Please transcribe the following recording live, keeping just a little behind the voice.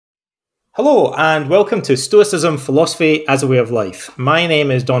Hello, and welcome to Stoicism Philosophy as a Way of Life. My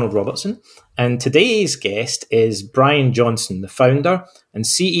name is Donald Robertson, and today's guest is Brian Johnson, the founder and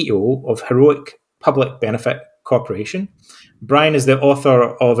CEO of Heroic Public Benefit Corporation. Brian is the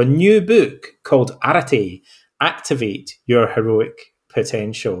author of a new book called Areté, Activate Your Heroic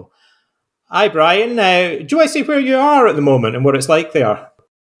Potential. Hi, Brian. Do you want to say where you are at the moment and what it's like there?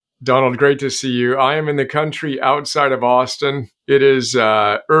 Donald, great to see you. I am in the country outside of Austin. It is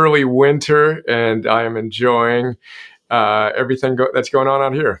early winter, and I am enjoying everything that's going on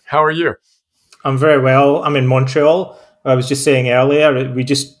out here. How are you? I'm very well. I'm in Montreal. I was just saying earlier, we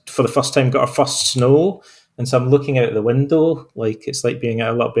just, for the first time, got our first snow. And so I'm looking out the window, like it's like being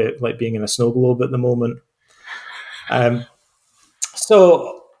a little bit like being in a snow globe at the moment.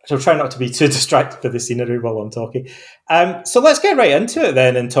 So try not to be too distracted by the scenery while I'm talking. So let's get right into it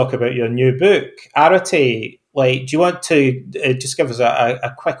then and talk about your new book, Areté. Like, do you want to just give us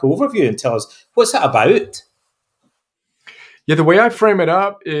a quick overview and tell us what's it about? Yeah, the way I frame it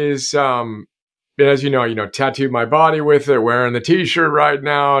up is, as you know, tattooed my body with it, wearing the T-shirt right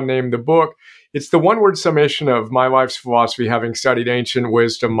now, named the book. It's the one-word summation of my life's philosophy, having studied ancient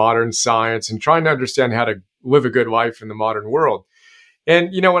wisdom, modern science, and trying to understand how to live a good life in the modern world. And,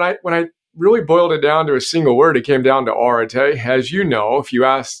 when I really boiled it down to a single word, it came down to Areté. As you know, if you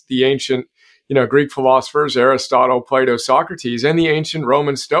ask the ancient, Greek philosophers, Aristotle, Plato, Socrates, and the ancient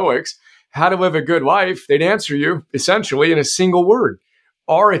Roman Stoics, how to live a good life, they'd answer you essentially in a single word,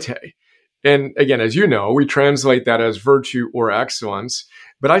 Areté. And again, as you know, we translate that as virtue or excellence,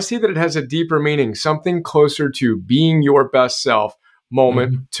 but I see that it has a deeper meaning, something closer to being your best self,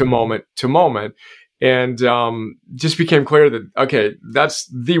 moment to moment to moment. And just became clear that, okay, that's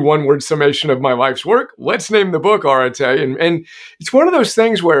the one-word summation of my life's work. Let's name the book Areté. And it's one of those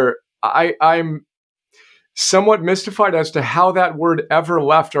things where I'm somewhat mystified as to how that word ever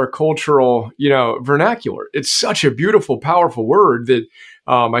left our cultural, vernacular. It's such a beautiful, powerful word that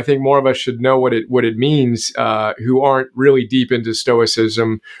I think more of us should know what it means who aren't really deep into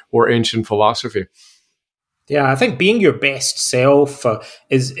Stoicism or ancient philosophy. Yeah, I think being your best self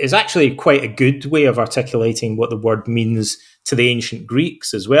is actually quite a good way of articulating what the word means to the ancient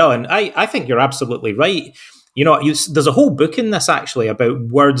Greeks as well. And I think you're absolutely right. There's a whole book in this actually about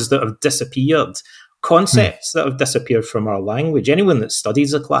words that have disappeared, concepts that have disappeared from our language. Anyone that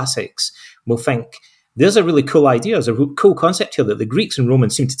studies the classics will think, there's a really cool idea, there's a cool concept here that the Greeks and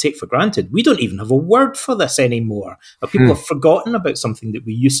Romans seem to take for granted. We don't even have a word for this anymore. But people have forgotten about something that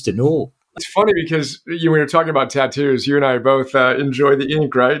we used to know. It's funny because when you're talking about tattoos, you and I both enjoy the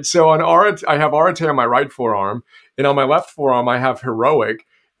ink, right? So on Areté, I have Areté on my right forearm, and on my left forearm, I have heroic,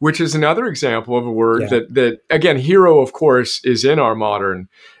 which is another example of a word that again, hero, of course, is in our modern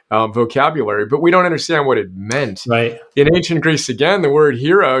vocabulary, but we don't understand what it meant. Right. In ancient Greece, again, the word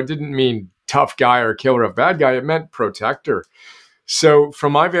hero didn't mean tough guy or killer of bad guy. It meant protector. So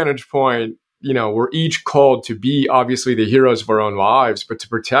from my vantage point, we're each called to be obviously the heroes of our own lives, but to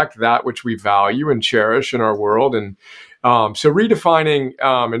protect that which we value and cherish in our world. And so redefining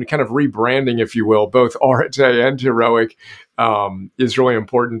and kind of rebranding, if you will, both Areté and heroic is really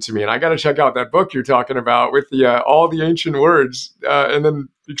important to me. And I got to check out that book you're talking about with the all the ancient words, and then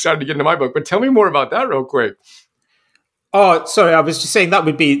excited to get into my book. But tell me more about that real quick. Oh, sorry, I was just saying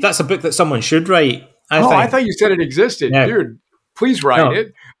that's a book that someone should write. I thought you said it existed. Yeah. Dude, please write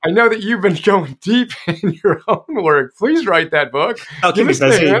it. I know that you've been going deep in your own work. Please write that book. Give us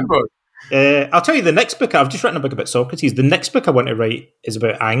the handbook. I'll tell you the next book. I've just written a book about Socrates. The next book I want to write is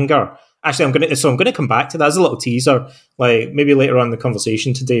about anger. Actually, I'm going to come back to that as a little teaser. Like maybe later on in the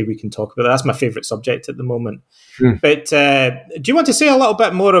conversation today, we can talk about that. That's my favorite subject at the moment. But do you want to say a little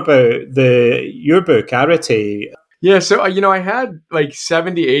bit more about your book, Areté? Yeah. So, I had like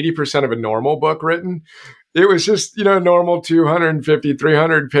 70, 80% of a normal book written. It was just, normal 250,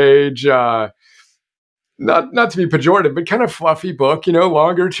 300 page, not to be pejorative, but kind of fluffy book,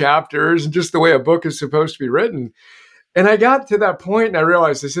 longer chapters and just the way a book is supposed to be written. And I got to that point and I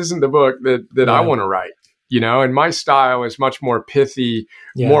realized this isn't the book that I want to write, and my style is much more pithy,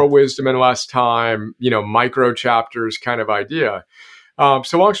 more wisdom in less time, micro chapters kind of idea.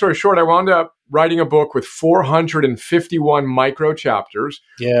 So long story short, I wound up writing a book with 451 micro chapters,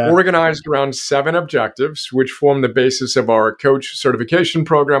 organized around 7 objectives, which form the basis of our coach certification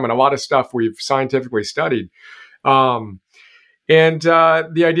program and a lot of stuff we've scientifically studied. And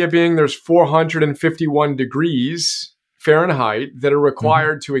the idea being there's 451 degrees Fahrenheit that are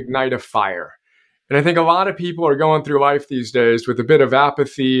required to ignite a fire. And I think a lot of people are going through life these days with a bit of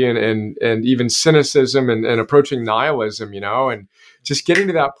apathy and even cynicism and approaching nihilism, and just getting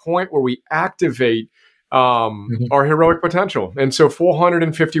to that point where we activate Mhm. our heroic potential. And so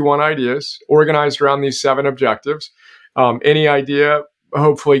 451 ideas organized around these 7 objectives. Any idea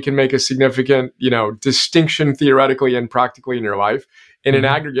hopefully can make a significant, distinction theoretically and practically in your life. In an Mhm.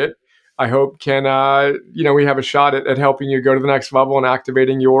 aggregate, I hope can, we have a shot at helping you go to the next level and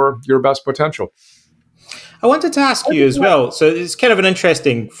activating your best potential. I wanted to ask you as well. So it's kind of an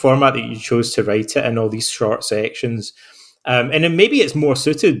interesting format that you chose to write it in all these short sections, and then maybe it's more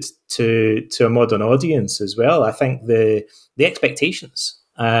suited to a modern audience as well. I think the expectations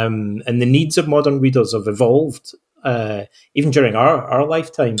and the needs of modern readers have evolved even during our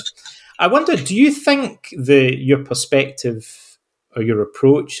lifetime. I wonder, do you think your perspective or your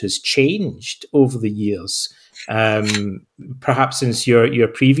approach has changed over the years? Perhaps since your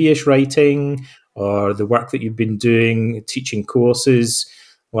previous writing or the work that you've been doing, teaching courses.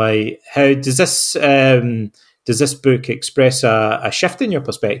 Like, how does this book express a shift in your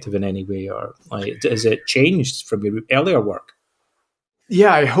perspective in any way, or like, has it changed from your earlier work?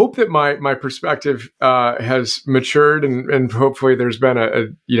 Yeah, I hope that my perspective has matured, and hopefully there's been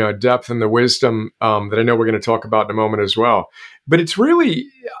a depth and the wisdom that I know we're going to talk about in a moment as well. But it's really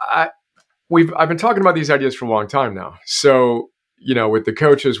I've been talking about these ideas for a long time now. So with the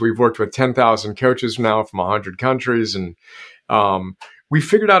coaches, we've worked with 10,000 coaches now from 100 countries, and we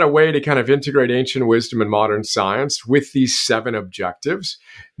figured out a way to kind of integrate ancient wisdom and modern science with these 7 objectives,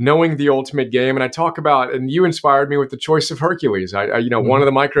 knowing the ultimate game. And I talk about, and you inspired me with the choice of Hercules. One of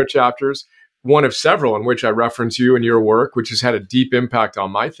the micro chapters, one of several in which I reference you and your work, which has had a deep impact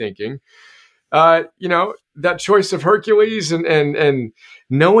on my thinking. That choice of Hercules and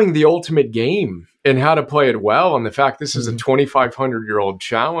knowing the ultimate game and how to play it well, and the fact this is a 2,500-year-old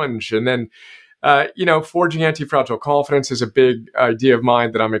challenge, and then forging anti-fragile confidence is a big idea of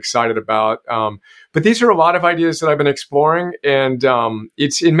mine that I'm excited about. But these are a lot of ideas that I've been exploring, and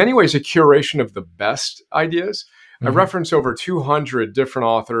it's in many ways a curation of the best ideas. I reference over 200 different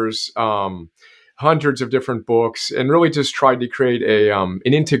authors, hundreds of different books, and really just tried to create an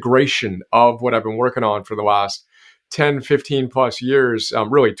integration of what I've been working on for the last 10, 15 plus years,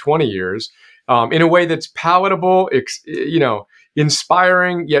 really 20 years, in a way that's palatable,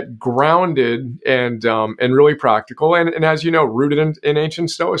 inspiring yet grounded and really practical, and as you know, rooted in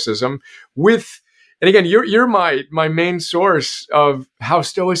ancient Stoicism. And again, you're my main source of how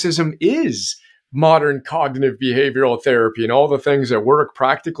Stoicism is modern cognitive behavioral therapy and all the things that work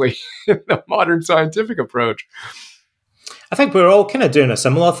practically in the modern scientific approach. I think we're all kind of doing a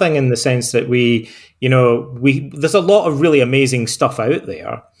similar thing in the sense that we there's a lot of really amazing stuff out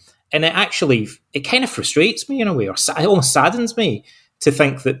there, and it kind of frustrates me in a way, or it almost saddens me to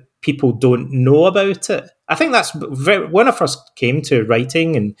think that people don't know about it. I think that's when I first came to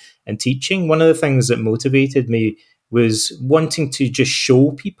writing and teaching. One of the things that motivated me was wanting to just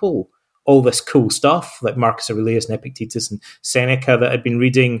show people all this cool stuff like Marcus Aurelius and Epictetus and Seneca that I'd been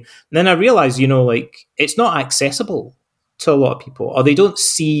reading. And then I realized, it's not accessible to a lot of people, or they don't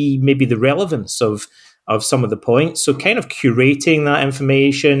see maybe the relevance of some of the points. So kind of curating that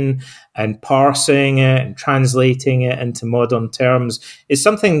information and parsing it and translating it into modern terms is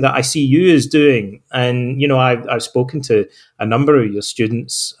something that I see you as doing. And, I've spoken to a number of your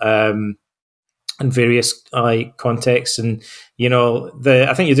students in various contexts, and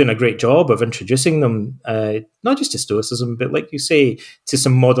I think you're doing a great job of introducing them not just to Stoicism, but like you say, to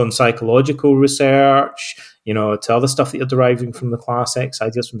some modern psychological research, to other stuff that you're deriving from the classics,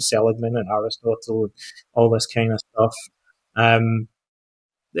 ideas from Seligman and Aristotle and all this kind of stuff.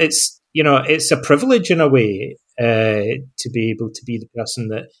 It's a privilege in a way to be able to be the person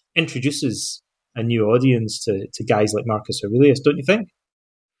that introduces a new audience to guys like Marcus Aurelius, don't you think?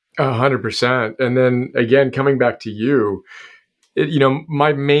 100%. And then again, coming back to you,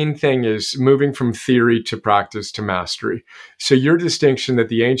 my main thing is moving from theory to practice to mastery. So your distinction that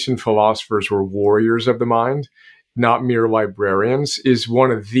the ancient philosophers were warriors of the mind, not mere librarians, is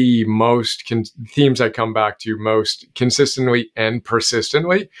one of the most themes I come back to most consistently and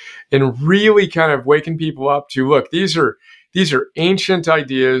persistently, and really kind of waking people up to, look, these are ancient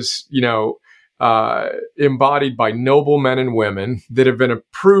ideas, embodied by noble men and women that have been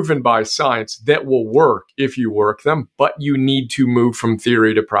proven by science that will work if you work them, but you need to move from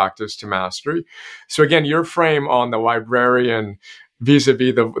theory to practice to mastery. So again, your frame on the librarian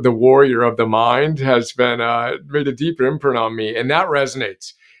vis-a-vis the warrior of the mind has been made a deeper imprint on me, and that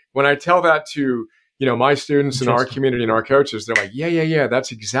resonates. When I tell that to my students in our community and our coaches, they're like, yeah,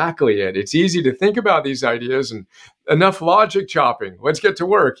 that's exactly it. It's easy to think about these ideas and enough logic chopping. Let's get to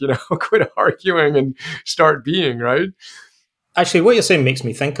work, quit arguing and start being, right? Actually, what you're saying makes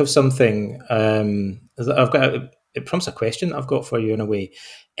me think of something. It prompts a question I've got for you in a way.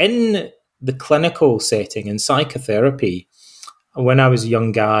 In the clinical setting in psychotherapy, when I was a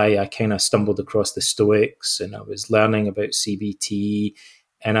young guy, I kind of stumbled across the Stoics and I was learning about CBT,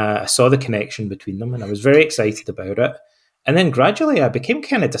 and I saw the connection between them and I was very excited about it. And then gradually I became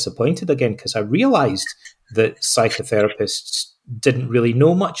kind of disappointed again because I realized that psychotherapists didn't really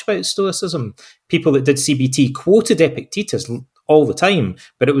know much about Stoicism. People that did CBT quoted Epictetus all the time,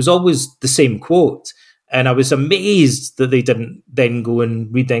 but it was always the same quote. And I was amazed that they didn't then go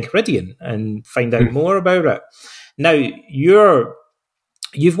and read the Enchiridion and find out more about it. Now,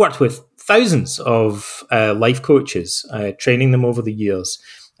 you've worked with thousands of life coaches, training them over the years,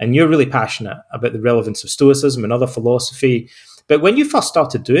 and you're really passionate about the relevance of Stoicism and other philosophy. But when you first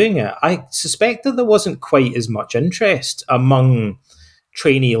started doing it, I suspect that there wasn't quite as much interest among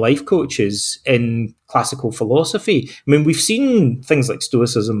trainee life coaches in classical philosophy. I mean, we've seen things like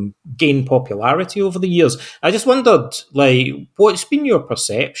Stoicism gain popularity over the years. I just wondered, like, what's been your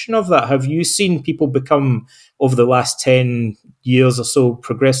perception of that? Have you seen people become, over the last 10 years or so,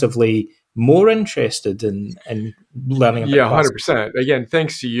 progressively more interested in learning about classical? 100%. Again,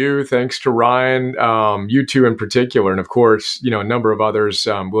 thanks to you, thanks to Ryan, you two in particular, and of course, a number of others,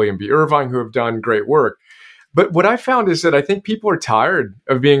 William B. Irvine, who have done great work. But what I found is that I think people are tired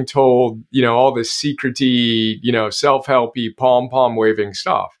of being told, all this secrety, self-helpy, pom-pom waving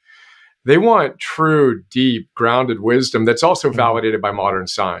stuff. They want true, deep, grounded wisdom that's also validated by modern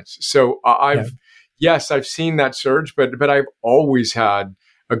science. So I've seen that surge, but I've always had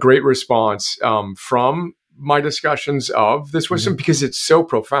a great response from my discussions of this wisdom because it's so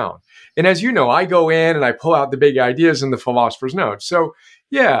profound. And as you know, I go in and I pull out the big ideas in the philosopher's notes. So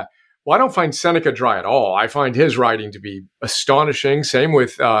yeah. Well, I don't find Seneca dry at all. I find his writing to be astonishing. Same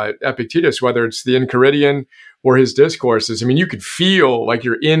with Epictetus, whether it's the Enchiridion or his discourses. I mean, you could feel like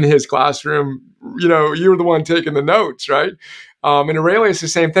you're in his classroom. You're the one taking the notes, right? And Aurelius, the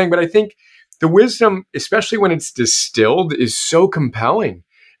same thing. But I think the wisdom, especially when it's distilled, is so compelling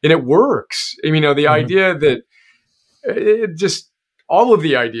and it works. I mean, the idea that all of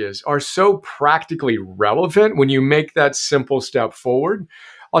the ideas are so practically relevant when you make that simple step forward.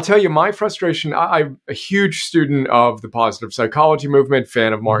 I'll tell you my frustration. I'm a huge student of the positive psychology movement,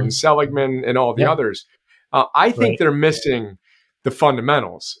 fan of Martin Seligman and all the others. I think they're missing the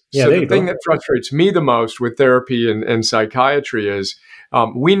fundamentals. Yeah, so the thing that frustrates me the most with therapy and psychiatry is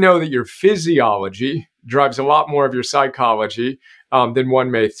we know that your physiology drives a lot more of your psychology than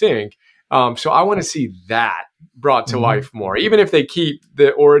one may think. So I want to see that brought to life more, even if they keep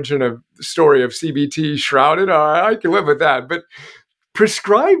the origin of the story of CBT shrouded. I can live with that, but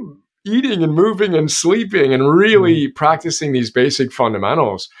prescribe eating and moving and sleeping and really practicing these basic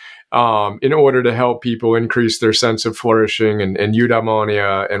fundamentals in order to help people increase their sense of flourishing and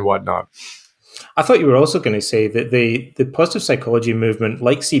eudaimonia and whatnot. I thought you were also going to say that the positive psychology movement,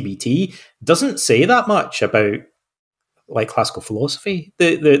 like CBT, doesn't say that much about like classical philosophy,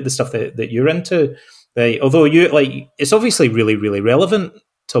 the stuff that you're into. Although it's obviously really, really relevant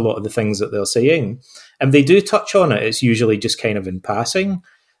to a lot of the things that they're saying. And they do touch on it. It's usually just kind of in passing.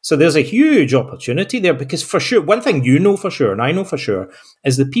 So there's a huge opportunity there because for sure, one thing you know for sure, and I know for sure,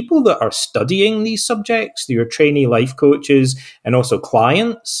 is the people that are studying these subjects, your trainee life coaches and also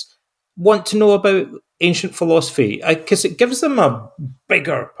clients, want to know about ancient philosophy because it gives them a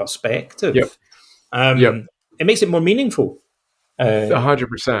bigger perspective. It makes it more meaningful.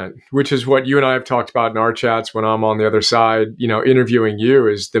 100%, which is what you and I have talked about in our chats when I'm on the other side, interviewing you,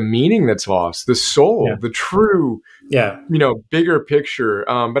 is the meaning that's lost, the soul, the true, bigger picture.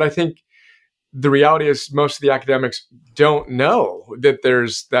 But I think the reality is most of the academics don't know that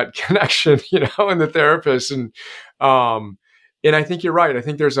there's that connection, and the therapists. And I think you're right. I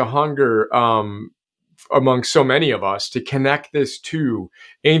think there's a hunger among so many of us to connect this to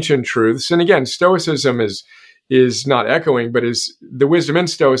ancient truths. And again, Stoicism is not echoing, but is the wisdom in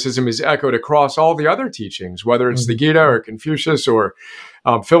Stoicism is echoed across all the other teachings, whether it's the Gita or Confucius or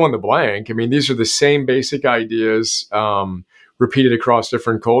fill in the blank. I mean, these are the same basic ideas repeated across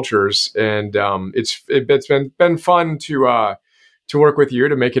different cultures, and it's been fun to work with you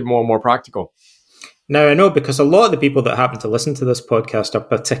to make it more and more practical. Now, I know because a lot of the people that happen to listen to this podcast are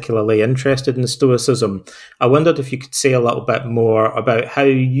particularly interested in Stoicism. I wondered if you could say a little bit more about how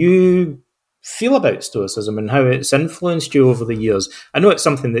you feel about Stoicism and how it's influenced you over the years. I know it's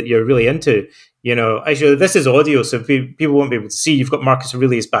something that you're really into. Actually, this is audio, so people won't be able to see. You've got Marcus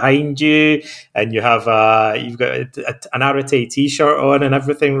Aurelius behind you, and you've got an Areté t-shirt on and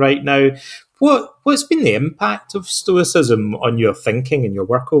everything right now. What's been the impact of Stoicism on your thinking and your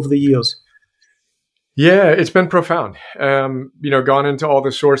work over the years? Yeah, it's been profound. Gone into all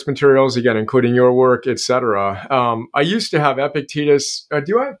the source materials again, including your work, etc. I used to have Epictetus.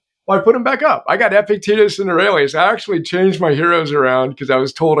 Well, I put them back up. I got Epictetus and Aurelius. I actually changed my heroes around because I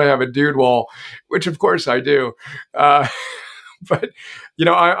was told I have a dude wall, which of course I do. But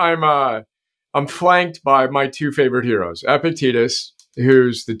I'm flanked by my two favorite heroes, Epictetus,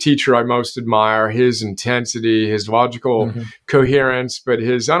 who's the teacher I most admire, his intensity, his logical coherence, but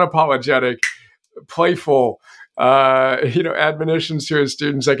his unapologetic, playful, admonitions to his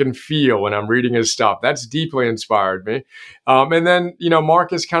students I can feel when I'm reading his stuff. That's deeply inspired me. And then,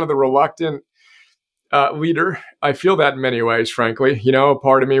 Marcus, kind of the reluctant leader. I feel that in many ways, frankly. A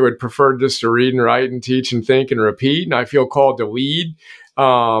part of me would prefer just to read and write and teach and think and repeat. And I feel called to lead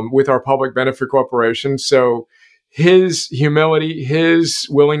with our public benefit corporation. So his humility, his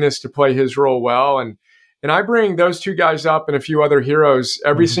willingness to play his role well. And I bring those two guys up and a few other heroes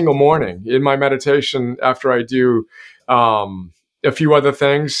every single morning in my meditation after I do a few other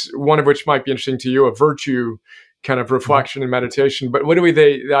things, one of which might be interesting to you, a virtue kind of reflection and meditation. But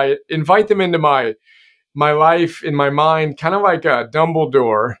I invite them into my life, in my mind, kind of like a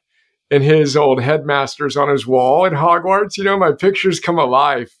Dumbledore and his old headmasters on his wall at Hogwarts. My pictures come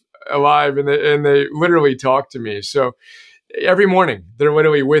alive, and they literally talk to me. So every morning they're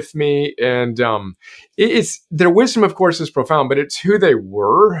literally with me, and it's their wisdom, of course, is profound, but it's who they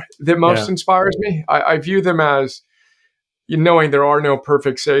were that most inspires me. I view them as, knowing there are no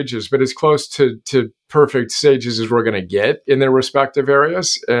perfect sages, but as close to perfect sages as we're going to get in their respective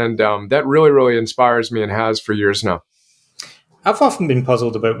areas. And that really, really inspires me and has for years now. I've often been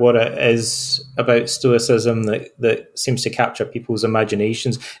puzzled about what it is about Stoicism that seems to capture people's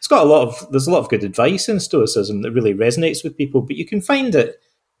imaginations. There's a lot of good advice in Stoicism that really resonates with people, but you can find a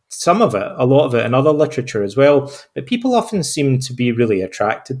lot of it in other literature as well. But people often seem to be really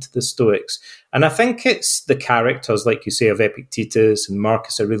attracted to the Stoics. And I think it's the characters, like you say, of Epictetus and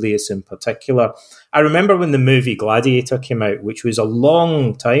Marcus Aurelius in particular. I remember when the movie Gladiator came out, which was a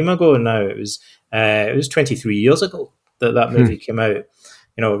long time ago now. It was 23 years ago that movie came out.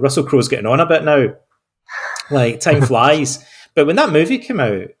 Russell Crowe's getting on a bit now. Like, time flies. But when that movie came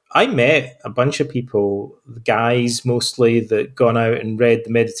out, I met a bunch of people, guys mostly, that gone out and read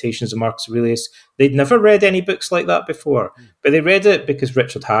the Meditations of Marcus Aurelius. They'd never read any books like that before, but they read it because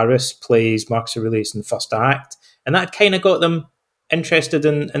Richard Harris plays Marcus Aurelius in the first act, and that kind of got them interested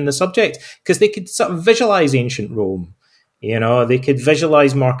in the subject, because they could sort of visualize ancient Rome. They could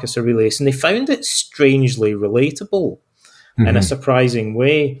visualize Marcus Aurelius, and they found it strangely relatable in a surprising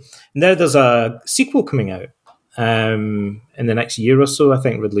way. Now there's a sequel coming out in the next year or so. I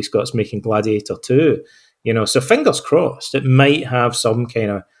think Ridley Scott's making Gladiator 2, so fingers crossed it might have some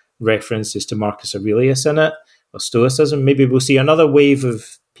kind of references to Marcus Aurelius in it, or Stoicism. Maybe we'll see another wave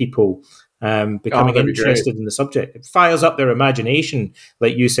of people becoming interested in the subject. It fires up their imagination,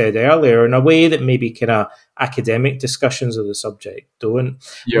 like you said earlier, in a way that maybe kind of academic discussions of the subject don't.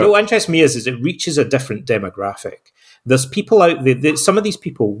 Yeah. What interests me is it reaches a different demographic. There's people out there that some of these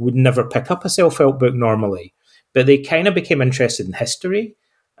people would never pick up a self-help book normally, but they kind of became interested in history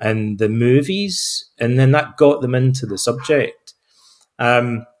and the movies, and then that got them into the subject.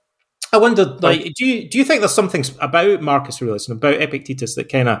 I wondered, do you think there's something about Marcus Aurelius and about Epictetus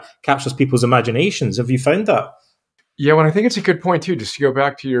that kind of captures people's imaginations? Have you found that? Yeah, well, I think it's a good point too, just to go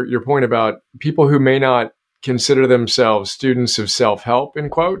back to your point about people who may not consider themselves students of self-help, in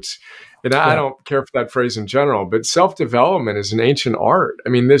quotes. And I don't care for that phrase in general, but self-development is an ancient art. I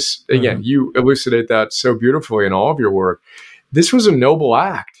mean, this, again, you elucidate that so beautifully in all of your work. This was a noble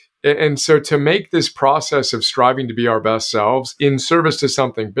act. And so to make this process of striving to be our best selves in service to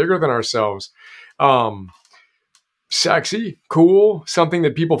something bigger than ourselves, sexy, cool, something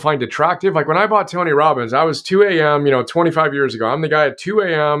that people find attractive. Like when I bought Tony Robbins, I was 2 a.m., 25 years ago. I'm the guy at 2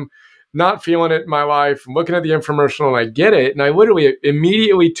 a.m., not feeling it in my life, looking at the infomercial, and I get it. And I literally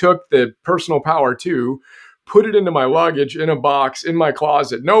immediately took the Personal Power 2, put it into my luggage in a box in my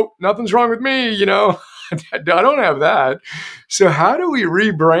closet. Nope, nothing's wrong with me, I don't have that. So how do we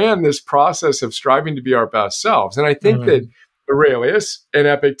rebrand this process of striving to be our best selves? And I think that Aurelius and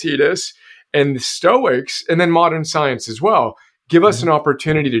Epictetus and the Stoics, and then modern science as well, give us an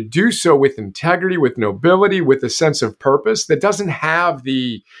opportunity to do so with integrity, with nobility, with a sense of purpose that doesn't have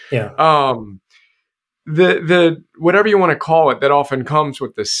the whatever you want to call it, that often comes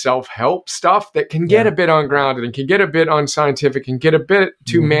with the self-help stuff that can get a bit ungrounded and can get a bit unscientific and get a bit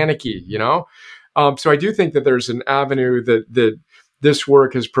too manicky, So I do think that there's an avenue that this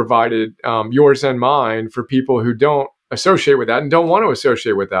work has provided, yours and mine, for people who don't associate with that and don't want to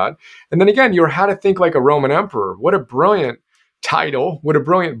associate with that. And then again, you're How to Think Like a Roman Emperor. What a brilliant title, what a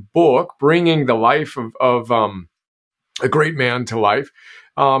brilliant book, bringing the life of a great man to life.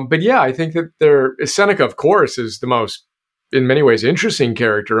 But yeah, I think that Seneca, of course, is the most in many ways, interesting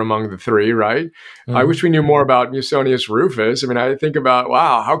character among the three, right? I wish we knew more about Musonius Rufus. I mean, I think about,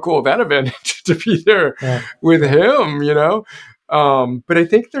 wow, how cool would that have been to be there with him, but I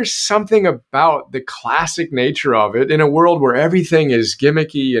think there's something about the classic nature of it in a world where everything is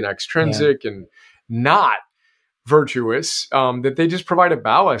gimmicky and extrinsic and not virtuous, that they just provide a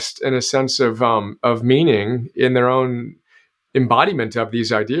ballast and a sense of meaning in their own embodiment of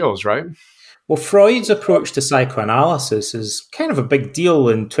these ideals, right? Well, Freud's approach to psychoanalysis is kind of a big deal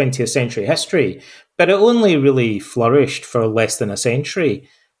in 20th century history, but it only really flourished for less than a century,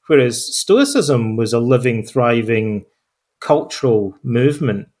 whereas Stoicism was a living, thriving cultural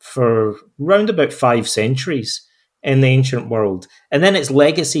movement for round about 5 centuries in the ancient world. And then its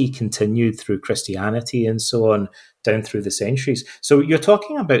legacy continued through Christianity and so on down through the centuries. So you're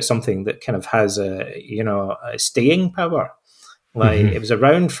talking about something that kind of has a staying power. Like it was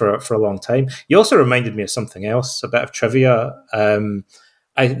around for a long time. You also reminded me of something else, a bit of trivia.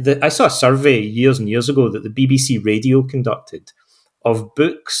 I saw a survey years and years ago that the BBC Radio conducted of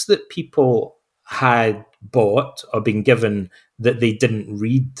books that people had bought or been given that they didn't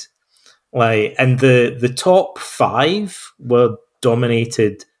read. And the top 5 were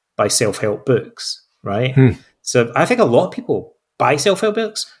dominated by self-help books, right? So I think a lot of people buy self-help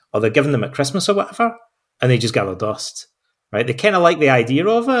books, or they're given them at Christmas or whatever, and they just gather dust. Right, they kind of like the idea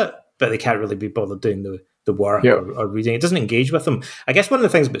of it, but they can't really be bothered doing the work or reading. It doesn't engage with them. I guess one of the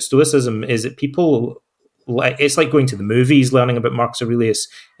things about Stoicism is that people, it's like going to the movies, learning about Marcus Aurelius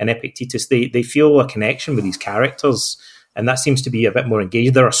and Epictetus. They feel a connection with these characters, and that seems to be a bit more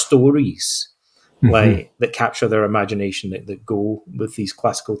engaged. There are stories that capture their imagination that go with these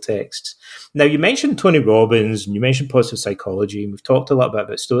classical texts. Now, you mentioned Tony Robbins, and you mentioned positive psychology, and we've talked a lot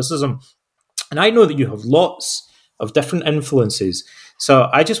about Stoicism. And I know that you have lots of different influences. So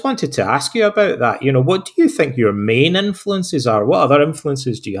I just wanted to ask you about that. What do you think your main influences are? What other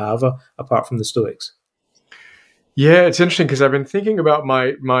influences do you have apart from the Stoics? Yeah, it's interesting because I've been thinking about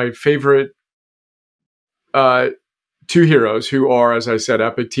my favorite 2 heroes who are, as I said,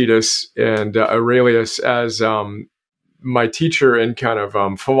 Epictetus and Aurelius as my teacher and kind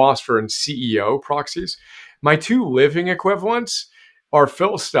of philosopher and CEO proxies. My 2 living equivalents are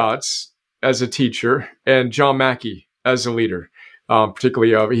Phil Stutz as a teacher and John Mackey as a leader.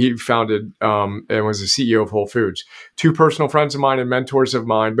 Particularly, he founded and was the CEO of Whole Foods. 2 personal friends of mine and mentors of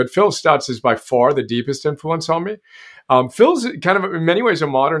mine, but Phil Stutz is by far the deepest influence on me. Phil's kind of, in many ways, a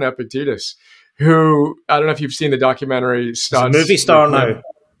modern Epictetus, who, I don't know if you've seen the documentary Stutz. He's a movie star now.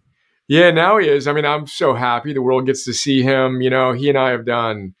 Yeah, now he is. I mean, I'm so happy the world gets to see him. He and I have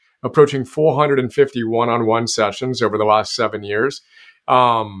done approaching 450 one-on-one sessions over the last 7 years.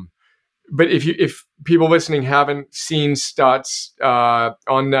 But if people listening haven't seen Stutz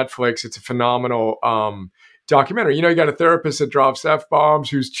on Netflix, it's a phenomenal documentary. You got a therapist that drops F-bombs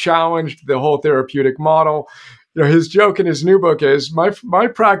who's challenged the whole therapeutic model. His joke in his new book is, my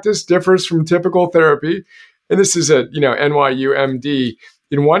practice differs from typical therapy. And this is a, NYU MD.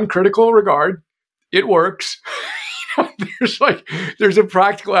 In one critical regard, it works. There's a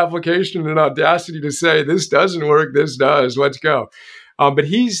practical application and audacity to say, this doesn't work, this does, let's go. But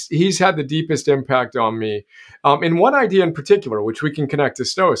he's had the deepest impact on me in one idea in particular, which we can connect to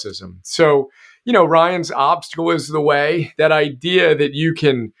Stoicism. So, Ryan's obstacle is the way, that idea that you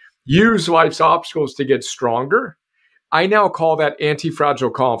can use life's obstacles to get stronger. I now call that anti-fragile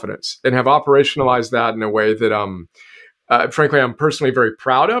confidence and have operationalized that in a way that, frankly, I'm personally very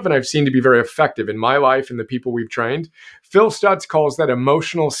proud of, and I've seen to be very effective in my life and the people we've trained. Phil Stutz calls that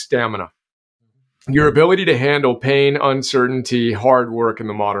emotional stamina. Your ability to handle pain, uncertainty, hard work in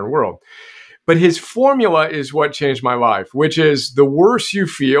the modern world. But his formula is what changed my life, which is the worse you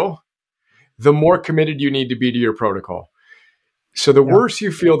feel, the more committed you need to be to your protocol. So the worse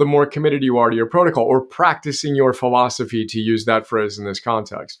you feel, the more committed you are to your protocol, or practicing your philosophy, to use that phrase in this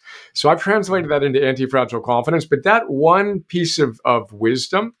context. So I've translated that into anti-fragile confidence, but that one piece of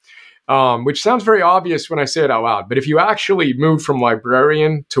wisdom, which sounds very obvious when I say it out loud, but if you actually move from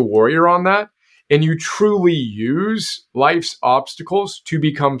librarian to warrior on that, and you truly use life's obstacles to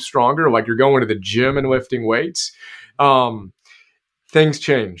become stronger, like you're going to the gym and lifting weights, things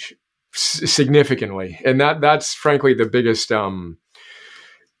change significantly. And that's frankly the biggest thing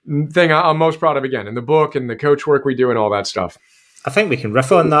I'm most proud of, again, in the book and the coach work we do and all that stuff. I think we can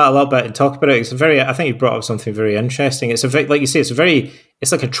riff on that a little bit and talk about it. I think you brought up something very interesting. It's like you say,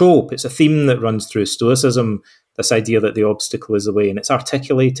 it's like a trope. It's a theme that runs through Stoicism, this idea that the obstacle is the way, and it's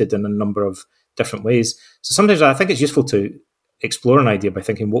articulated in a number of different ways. So sometimes I think it's useful to explore an idea by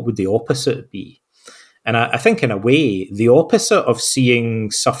thinking, what would the opposite be? And I think in a way, the opposite of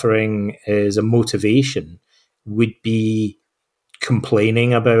seeing suffering as a motivation would be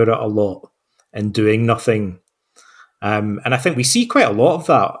complaining about it a lot and doing nothing. And I think we see quite a lot of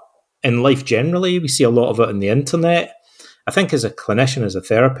that in life generally. We see a lot of it on the internet. I think as a clinician, as a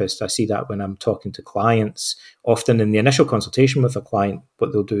therapist, I see that when I'm talking to clients. Often in the initial consultation with a client,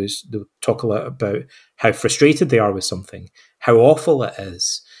 what they'll do is they'll talk a lot about how frustrated they are with something, how awful it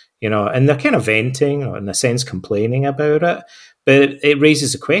is, and they're kind of venting or in a sense complaining about it. But it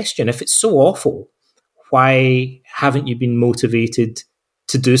raises a question. If it's so awful, why haven't you been motivated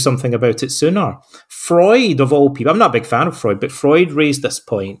to do something about it sooner? Freud, of all people, I'm not a big fan of Freud, but Freud raised this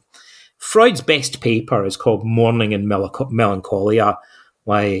point. Freud's best paper is called Mourning and Melancholia.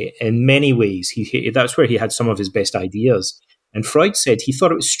 Like, in many ways, that's where he had some of his best ideas. And Freud said he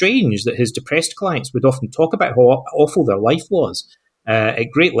thought it was strange that his depressed clients would often talk about how awful their life was at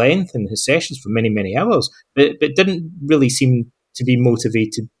great length in his sessions for many, many hours, but didn't really seem to be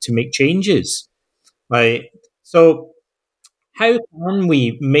motivated to make changes. Like, so how can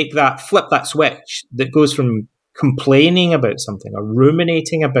we flip that switch that goes from complaining about something or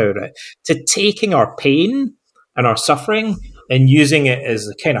ruminating about it to taking our pain and our suffering and using it as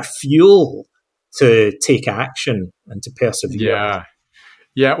a kind of fuel to take action and to persevere?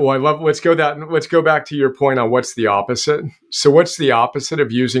 Yeah. Well, I love, let's go back to your point on what's the opposite. So what's the opposite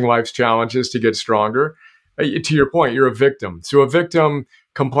of using life's challenges to get stronger? To your point, you're a victim. So a victim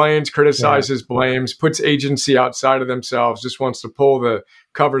complains, criticizes, blames, puts agency outside of themselves, just wants to pull the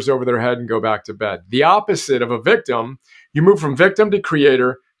covers over their head and go back to bed. The opposite of a victim, you move from victim to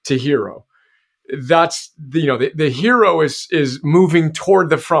creator to hero. That's the hero is moving toward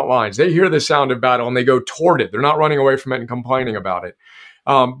the front lines. They hear the sound of battle and they go toward it. They're not running away from it and complaining about it.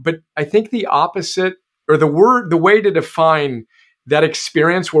 But I think the opposite, or the way to define that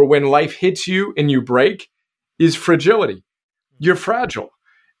experience where when life hits you and you break, is fragility. You're fragile.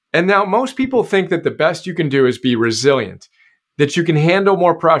 And now most people think that the best you can do is be resilient, that you can handle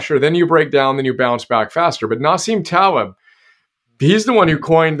more pressure, then you break down, then you bounce back faster. But Nassim Taleb, he's the one who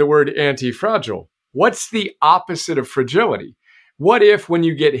coined the word anti-fragile. What's the opposite of fragility? What if when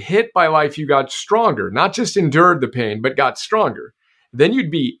you get hit by life, you got stronger, not just endured the pain, but got stronger? Then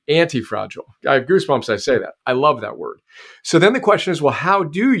you'd be anti-fragile. I have goosebumps, I say that. I love that word. So then the question is, well, how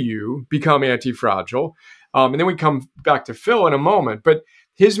do you become anti-fragile? And then we come back to Phil in a moment. But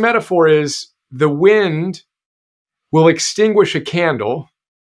his metaphor is the wind will extinguish a candle,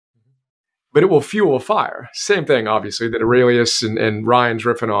 but it will fuel a fire. Same thing, obviously, that Aurelius and Ryan's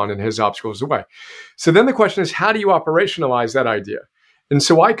riffing on in his Obstacles of the Way. So then the question is, how do you operationalize that idea? And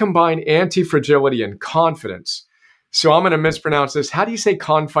so I combine anti-fragility and confidence. So I'm going to mispronounce this. How do you say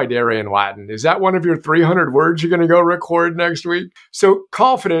confidere in Latin? Is that one of your 300 words you're going to go record next week? So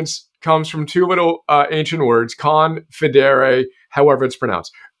confidence comes from two little ancient words, confidere, however it's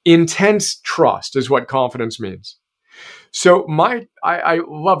pronounced. Intense trust is what confidence means. So I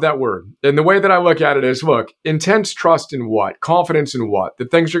love that word. And the way that I look at it is, look, intense trust in what? Confidence in what?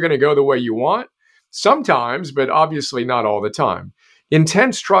 That things are going to go the way you want? Sometimes, but obviously not all the time.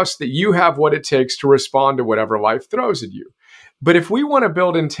 Intense trust that you have what it takes to respond to whatever life throws at you. But if we want to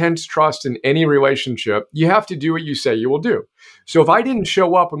build intense trust in any relationship, you have to do what you say you will do. So if I didn't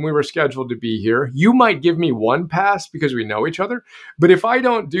show up when we were scheduled to be here, you might give me one pass because we know each other. But if I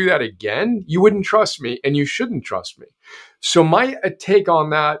don't do that again, you wouldn't trust me and you shouldn't trust me. So my take on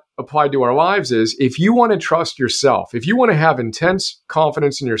that applied to our lives is, if you want to trust yourself, if you want to have intense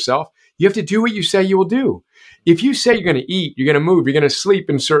confidence in yourself, you have to do what you say you will do. If you say you're going to eat, you're going to move, you're going to sleep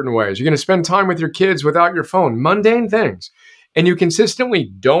in certain ways, you're going to spend time with your kids without your phone, mundane things, and you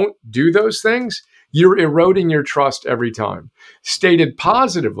consistently don't do those things, you're eroding your trust every time. Stated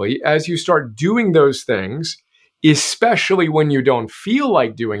positively, as you start doing those things, especially when you don't feel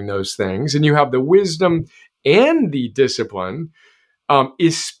like doing those things, and you have the wisdom and the discipline,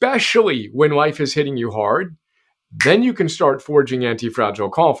 especially when life is hitting you hard, then you can start forging anti-fragile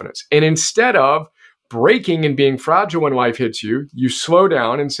confidence. And instead of breaking and being fragile when life hits you, you slow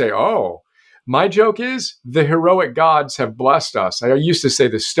down and say, oh, my joke is the heroic gods have blessed us. I used to say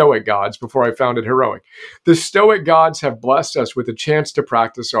the stoic gods before I founded heroic. The stoic gods have blessed us with a chance to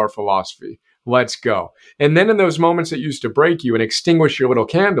practice our philosophy. Let's go. And then in those moments that used to break you and extinguish your little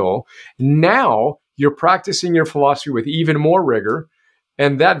candle, now you're practicing your philosophy with even more rigor.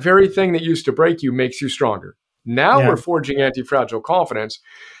 And that very thing that used to break you makes you stronger. Now we're forging anti-fragile confidence.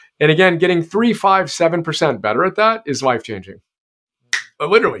 And again, getting 3, 5, 7% better at that is life-changing.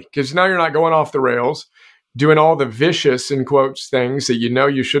 Literally, because now you're not going off the rails, doing all the vicious, in quotes, things that you know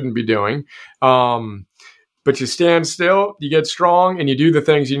you shouldn't be doing. But you stand still, you get strong, and you do the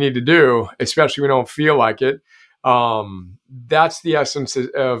things you need to do, especially when you don't feel like it. That's the essence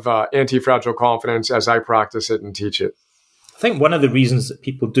of anti-fragile confidence as I practice it and teach it. think one of the reasons that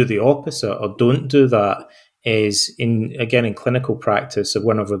people do the opposite or don't do that is in clinical practice,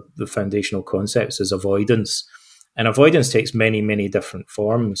 one of the foundational concepts is avoidance. And avoidance takes many, many different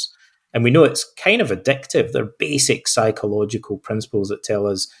forms. And we know it's kind of addictive. They're basic psychological principles that tell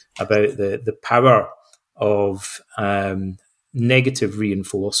us about the power of negative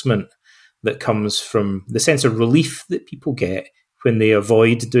reinforcement that comes from the sense of relief that people get when they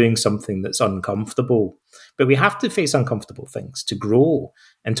avoid doing something that's uncomfortable. But we have to face uncomfortable things to grow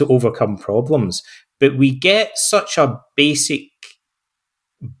and to overcome problems. But we get such a basic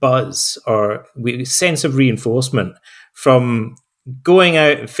buzz or sense of reinforcement from going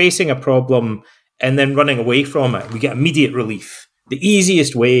out and facing a problem and then running away from it. We get immediate relief. The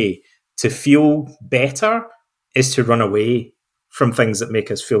easiest way to feel better is to run away from things that make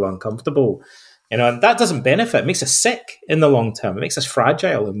us feel uncomfortable. And that doesn't benefit. It makes us sick in the long term. It makes us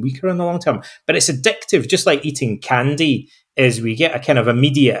fragile and weaker in the long term. But it's addictive, just like eating candy is. We get a kind of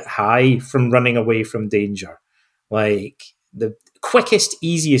immediate high from running away from danger. Like the quickest,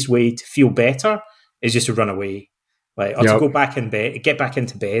 easiest way to feel better is just to run away. Like, or to go back in bed, get back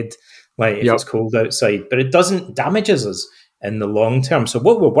into bed, like if it's cold outside. But it doesn't damages us in the long term. So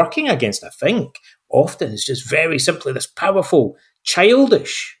what we're working against, I think, often is just very simply this powerful,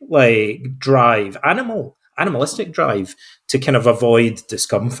 childish like drive, animalistic drive to kind of avoid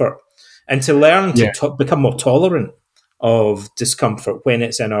discomfort and to learn to become more tolerant of discomfort when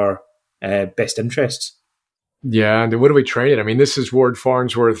it's in our best interests. Yeah, and what do we train it? I mean, this is Ward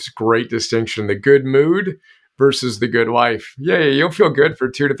Farnsworth's great distinction: the good mood versus the good life. Yeah, you'll feel good for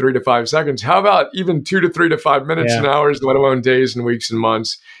 2 to 3 to 5 seconds. How about even 2 to 3 to 5 minutes and hours, let alone days and weeks and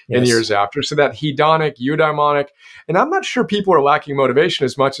months and years after? So that hedonic, eudaimonic, and I'm not sure people are lacking motivation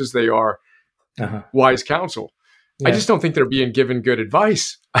as much as they are wise counsel. Yeah. I just don't think they're being given good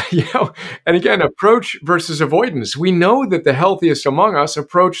advice. And again, approach versus avoidance. We know that the healthiest among us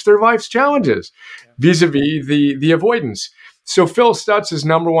approach their life's challenges vis-a-vis the avoidance. So Phil Stutz's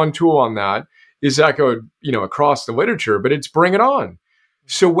number one tool on that is echoed, across the literature, but it's bring it on.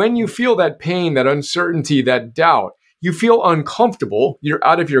 So when you feel that pain, that uncertainty, that doubt, you feel uncomfortable, you're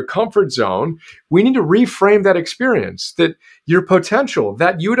out of your comfort zone, we need to reframe that experience, that your potential,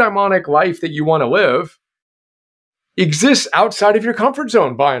 that eudaimonic life that you want to live, exists outside of your comfort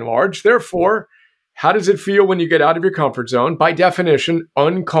zone by and large. Therefore, how does it feel when you get out of your comfort zone? By definition,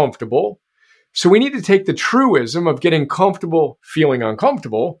 uncomfortable. So we need to take the truism of getting comfortable, feeling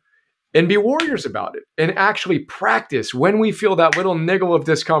uncomfortable, and be warriors about it and actually practice when we feel that little niggle of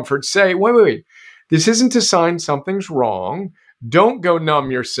discomfort. Say, wait, this isn't a sign something's wrong. Don't go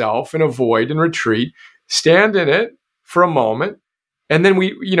numb yourself and avoid and retreat. Stand in it for a moment. And then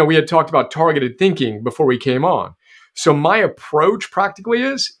we had talked about targeted thinking before we came on. So my approach practically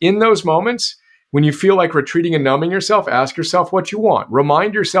is in those moments, when you feel like retreating and numbing yourself, ask yourself what you want.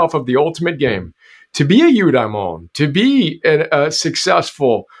 Remind yourself of the ultimate game. To be a eudaimon, to be a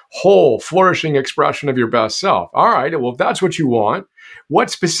successful, whole, flourishing expression of your best self. All right, well, if that's what you want, what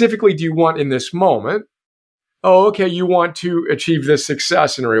specifically do you want in this moment? Oh, okay, you want to achieve this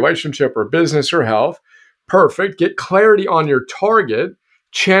success in a relationship or business or health. Perfect. Get clarity on your target,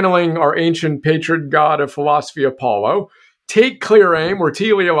 channeling our ancient patron god of philosophy, Apollo. Take clear aim, or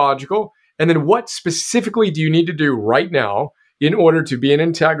teleological, and then what specifically do you need to do right now in order to be in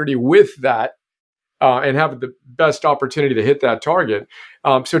integrity with that and have the best opportunity to hit that target?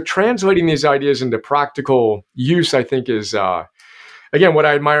 So translating these ideas into practical use, I think, is, again, what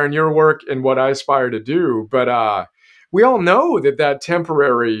I admire in your work and what I aspire to do. But we all know that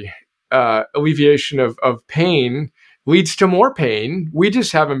temporary alleviation of pain leads to more pain. We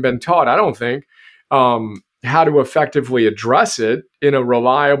just haven't been taught, I don't think, how to effectively address it in a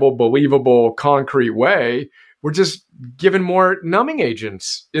reliable, believable, concrete way. We're just given more numbing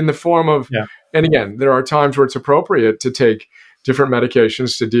agents in the form of, and again, there are times where it's appropriate to take different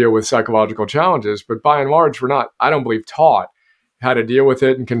medications to deal with psychological challenges, but by and large, we're not, I don't believe, taught how to deal with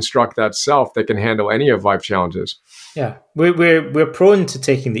it and construct that self that can handle any of life challenges. Yeah, we're prone to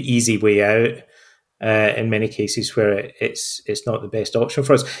taking the easy way out in many cases where it's not the best option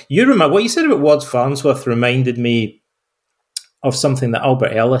for us. You remember what you said about Ward Farnsworth reminded me of something that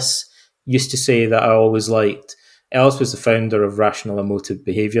Albert Ellis used to say that I always liked. Ellis was the founder of rational emotive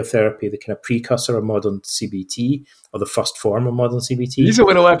behavior therapy, the kind of precursor of modern CBT, or the first form of modern CBT. He's a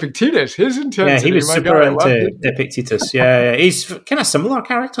little Epictetus. His intensity. Yeah, he was super into Epictetus. Yeah, he's kind of similar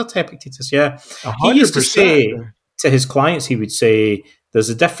character to Epictetus. Yeah, 100%. He used to say to his clients, he would say, "There's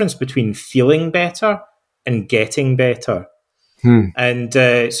a difference between feeling better and getting better." And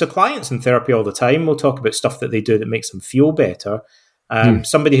so clients in therapy all the time will talk about stuff that they do that makes them feel better.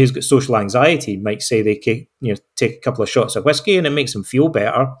 Somebody who's got social anxiety might say they can, take a couple of shots of whiskey and it makes them feel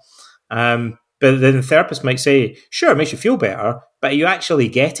better. But then the therapist might say, sure, it makes you feel better, but are you actually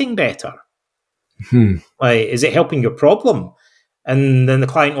getting better? Like, is it helping your problem? And then the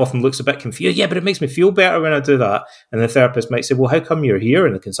client often looks a bit confused. Yeah, but it makes me feel better when I do that. And the therapist might say, well, how come you're here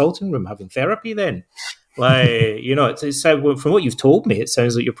in the consulting room having therapy then? Like, it's from what you've told me, it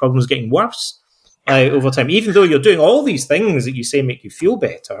sounds like your problem's getting worse over time. Even though you're doing all these things that you say make you feel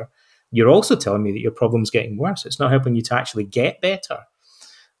better, you're also telling me that your problem's getting worse. It's not helping you to actually get better.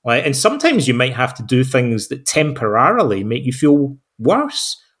 Like, and sometimes you might have to do things that temporarily make you feel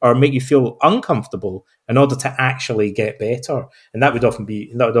worse or make you feel uncomfortable in order to actually get better. And that would often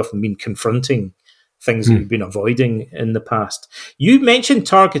mean confronting things that you've been avoiding in the past. You mentioned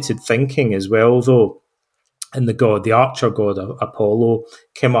targeted thinking as well, though, and the archer god Apollo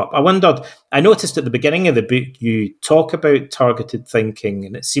came up. I noticed at the beginning of the book you talk about targeted thinking,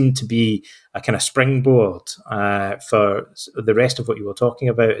 and it seemed to be a kind of springboard for the rest of what you were talking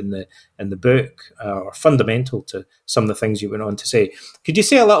about in the book, or fundamental to some of the things you went on to say. Could you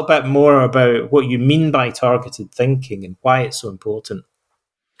say a little bit more about what you mean by targeted thinking and why it's so important?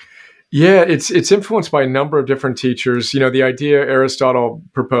 Yeah, it's influenced by a number of different teachers. The idea Aristotle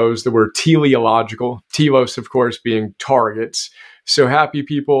proposed that we're teleological, telos, of course, being targets. So happy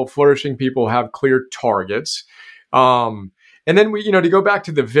people, flourishing people have clear targets. And then to go back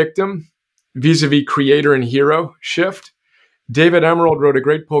to the victim vis-a-vis creator and hero shift, David Emerald wrote a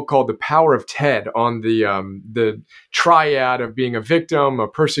great book called The Power of Ted on the triad of being a victim, a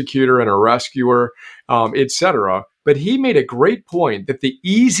persecutor, and a rescuer, etc. But he made a great point that the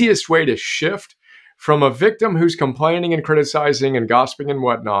easiest way to shift from a victim who's complaining and criticizing and gossiping and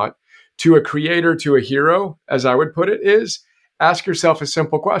whatnot to a creator, to a hero, as I would put it, is ask yourself a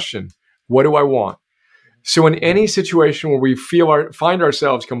simple question. What do I want? So in any situation where we find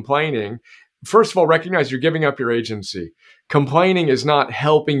ourselves complaining, first of all, recognize you're giving up your agency. Complaining is not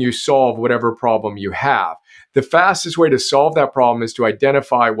helping you solve whatever problem you have. The fastest way to solve that problem is to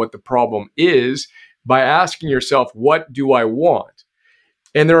identify what the problem is by asking yourself, what do I want?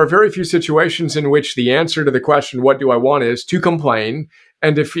 And there are very few situations in which the answer to the question, what do I want, is to complain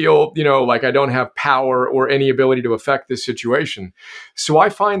and to feel, like I don't have power or any ability to affect this situation. So I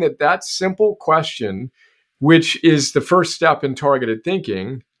find that simple question, which is the first step in targeted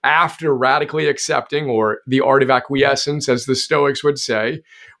thinking, after radically accepting, or the art of acquiescence, as the Stoics would say,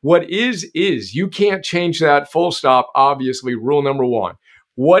 what is. You can't change that, full stop, obviously, rule number one.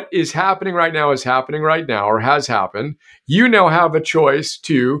 What is happening right now is happening right now, or has happened. You now have a choice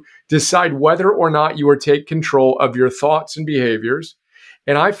to decide whether or not you will take control of your thoughts and behaviors.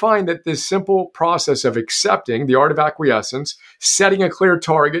 And I find that this simple process of accepting, the art of acquiescence, setting a clear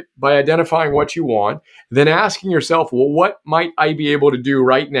target by identifying what you want, then asking yourself, well, what might I be able to do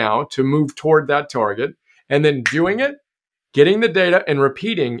right now to move toward that target? And then doing it, getting the data and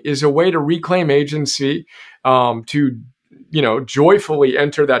repeating is a way to reclaim agency, to joyfully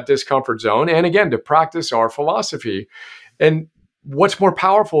enter that discomfort zone. And again, to practice our philosophy. And what's more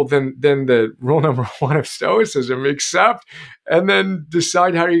powerful than the rule number one of Stoicism? Accept, and then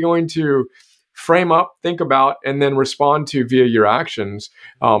decide how you're going to frame up, think about, and then respond to via your actions,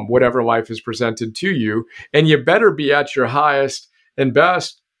 whatever life is presented to you. And you better be at your highest and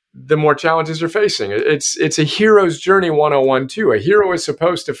best the more challenges you're facing. It's a hero's journey 101 too. A hero is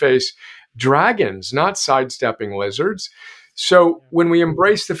supposed to face dragons, not sidestepping lizards. So when we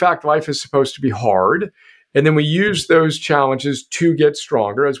embrace the fact life is supposed to be hard, and then we use those challenges to get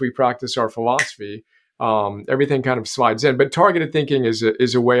stronger as we practice our philosophy, everything kind of slides in. But targeted thinking is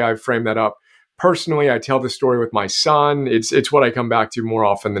a way I frame that up. Personally, I tell the story with my son. It's what I come back to more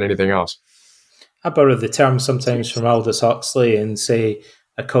often than anything else. I borrow the term sometimes from Aldous Huxley and say,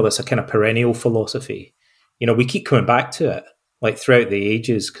 I call this a kind of perennial philosophy. We keep coming back to it, like throughout the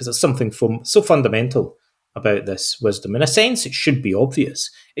ages, because it's something so fundamental about this wisdom. In a sense, it should be obvious.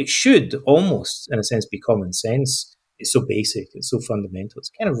 It should almost, in a sense, be common sense. It's so basic. It's so fundamental.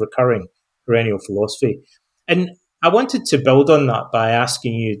 It's kind of recurring perennial philosophy. And I wanted to build on that by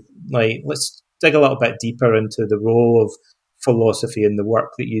asking you, let's dig a little bit deeper into the role of philosophy in the work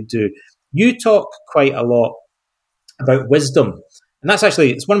that you do. You talk quite a lot about wisdom. And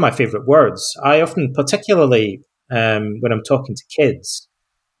it's one of my favorite words. I often, particularly when I'm talking to kids,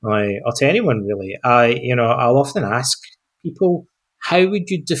 or to anyone really, I'll often ask people, how would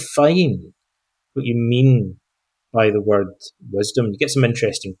you define what you mean by the word wisdom? You get some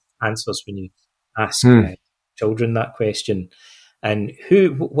interesting answers when you ask children that question. And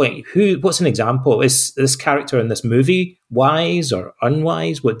what's an example? Is this character in this movie wise or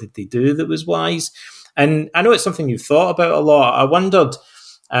unwise? What did they do that was wise? And I know it's something you've thought about a lot. I wondered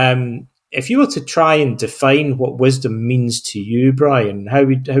if you were to try and define what wisdom means to you, Brian, how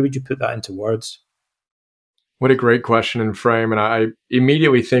would you put that into words? What a great question and frame. And I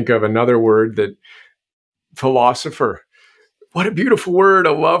immediately think of another word, that philosopher. What a beautiful word,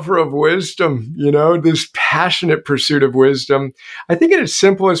 a lover of wisdom, this passionate pursuit of wisdom. I think in its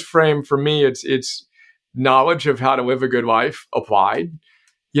simplest frame for me, it's knowledge of how to live a good life applied,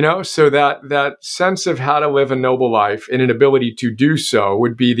 so that sense of how to live a noble life and an ability to do so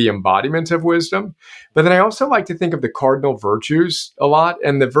would be the embodiment of wisdom. But then I also like to think of the cardinal virtues a lot,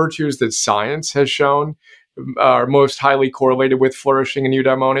 and the virtues that science has shown are most highly correlated with flourishing and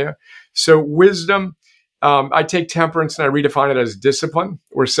eudaimonia. So wisdom, I take temperance and I redefine it as discipline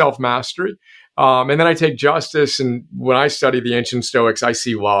or self-mastery. And then I take justice, and when I study the ancient Stoics, I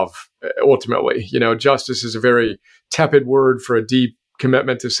see love ultimately. Justice is a very tepid word for a deep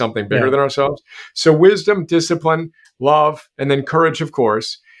commitment to something bigger than ourselves. So wisdom, discipline, love, and then courage, of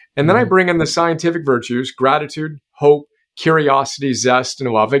course. And then I bring in the scientific virtues: gratitude, hope, curiosity, zest,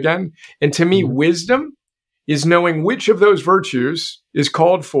 and love again. And to me, wisdom is knowing which of those virtues is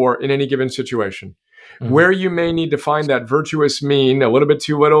called for in any given situation. Where you may need to find that virtuous mean, a little bit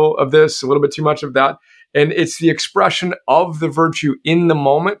too little of this, a little bit too much of that. And it's the expression of the virtue in the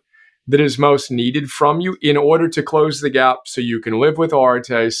moment that is most needed from you in order to close the gap so you can live with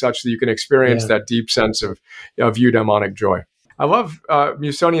Areté such that you can experience that deep sense of eudaimonic joy. I love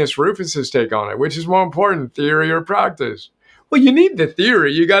Musonius Rufus's take on it. Which is more important, theory or practice? Well, you need the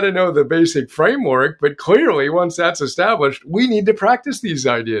theory. You got to know the basic framework. But clearly, once that's established, we need to practice these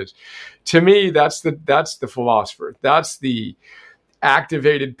ideas. To me, that's the philosopher. That's the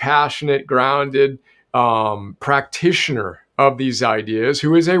activated, passionate, grounded practitioner of these ideas,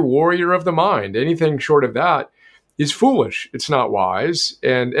 who is a warrior of the mind. Anything short of that is foolish. It's not wise.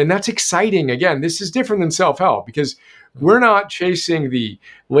 And that's exciting. Again, this is different than self-help, because we're not chasing the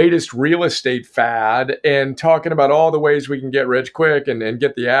latest real estate fad and talking about all the ways we can get rich quick and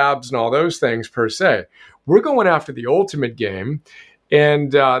get the abs and all those things per se. We're going after the ultimate game,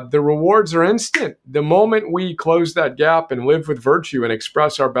 and the rewards are instant. The moment we close that gap and live with virtue and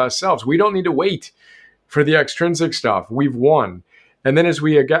express our best selves, we don't need to wait for the extrinsic stuff. We've won. And then as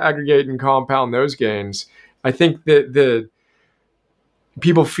we aggregate and compound those gains, I think that the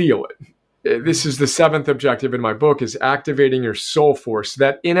people feel it. This is the seventh objective in my book, is activating your soul force,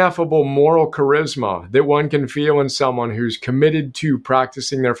 that ineffable moral charisma that one can feel in someone who's committed to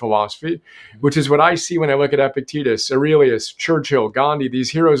practicing their philosophy, which is what I see when I look at Epictetus, Aurelius, Churchill, Gandhi,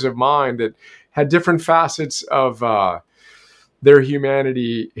 these heroes of mine that had different facets of their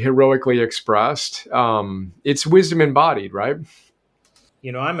humanity heroically expressed. It's wisdom embodied, right?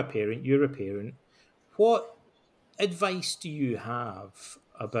 I'm a parent, you're a parent. What advice do you have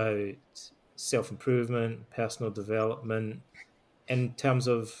about self-improvement, personal development, in terms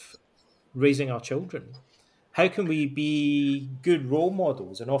of raising our children? How can we be good role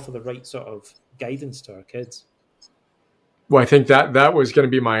models and offer the right sort of guidance to our kids? Well, I think that was going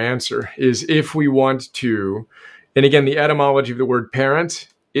to be my answer, is if we want to, and again, the etymology of the word parent,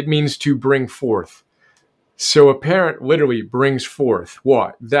 it means to bring forth. So a parent literally brings forth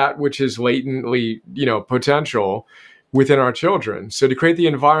what? That which is latently, potential within our children. So to create the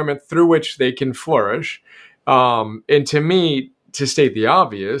environment through which they can flourish. And to me, to state the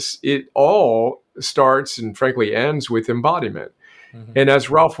obvious, it all starts and frankly ends with embodiment. Mm-hmm. And as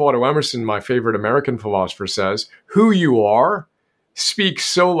Ralph Waldo Emerson, my favorite American philosopher, says, who you are speaks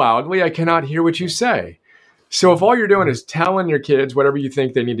so loudly, I cannot hear what you say. So if all you're doing is telling your kids whatever you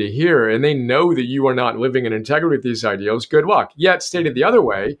think they need to hear, and they know that you are not living in integrity with these ideals, good luck. Yet, stated the other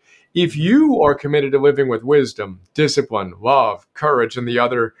way, if you are committed to living with wisdom, discipline, love, courage, and the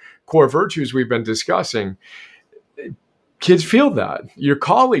other core virtues we've been discussing, kids feel that. Your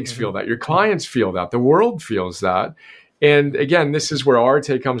colleagues feel that. Your clients feel that. The world feels that. And again, this is where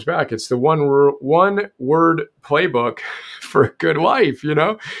Areté comes back. It's the one word playbook for a good life,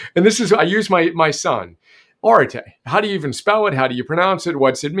 And this is, I use my son. Areté. How do you even spell it? How do you pronounce it?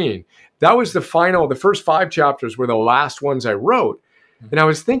 What's it mean? That was the first 5 chapters were the last ones I wrote. And I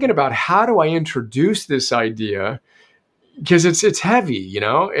was thinking about, how do I introduce this idea? Because it's heavy,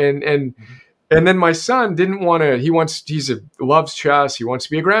 and then my son didn't want to, he loves chess. He wants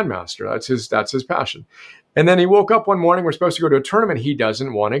to be a grandmaster. That's his passion. And then he woke up one morning, we're supposed to go to a tournament. He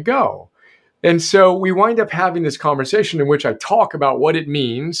doesn't want to go. And so we wind up having this conversation in which I talk about what it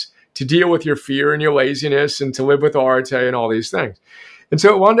means to deal with your fear and your laziness and to live with Areté and all these things. And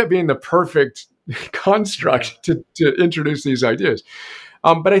so it wound up being the perfect construct to introduce these ideas.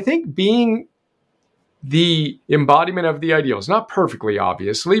 But I think being the embodiment of the ideals, not perfectly,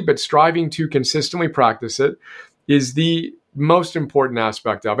 obviously, but striving to consistently practice it is the most important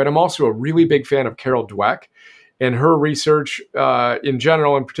aspect of it. I'm also a really big fan of Carol Dweck and her research in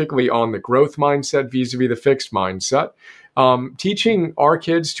general, and particularly on the growth mindset vis-a-vis the fixed mindset. Teaching our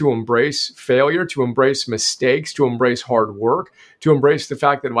kids to embrace failure, to embrace mistakes, to embrace hard work, to embrace the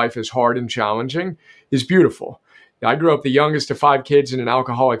fact that life is hard and challenging is beautiful. I grew up the youngest of 5 kids in an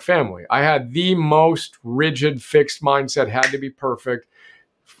alcoholic family. I had the most rigid, fixed mindset, had to be perfect,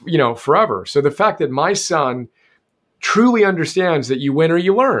 forever. So the fact that my son truly understands that you win or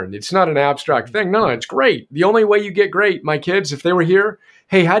you learn, it's not an abstract thing. No, it's great. The only way you get great, my kids, if they were here,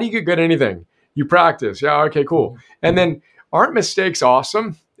 hey, how do you get good at anything? You practice. Yeah, okay, cool. And then, aren't mistakes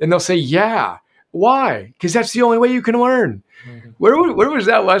awesome? And they'll say, yeah. Why? Because that's the only way you can learn. Where was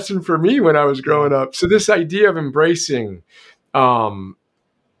that lesson for me when I was growing up? So this idea of embracing that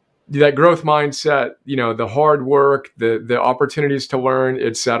growth mindset, the hard work, the opportunities to learn,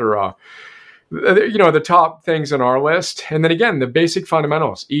 etc. The top things on our list. And then again, the basic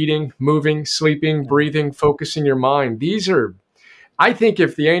fundamentals: eating, moving, sleeping, breathing, focusing your mind. These are, I think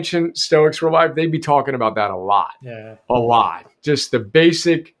if the ancient Stoics were alive, they'd be talking about that a lot. Yeah. A lot. Just the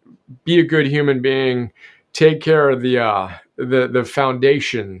basic, be a good human being, take care of the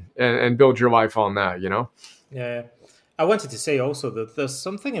foundation and build your life on that, Yeah. I wanted to say also that there's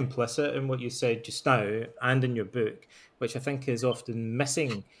something implicit in what you said just now and in your book, which I think is often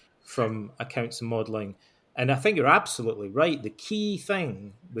missing from accounts of modelling. And I think you're absolutely right. The key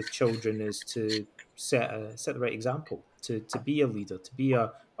thing with children is to set the right example, to be a leader, to be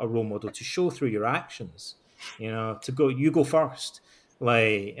a role model, to show through your actions, you go first,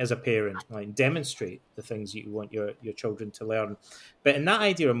 like as a parent, like demonstrate the things you want your children to learn. But in that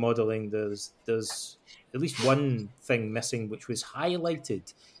idea of modeling, there's at least one thing missing, which was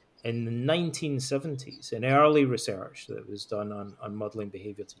highlighted in the 1970s in early research that was done on modeling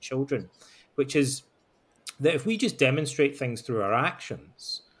behavior to children, which is that if we just demonstrate things through our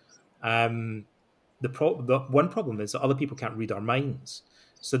actions, the one problem is that other people can't read our minds.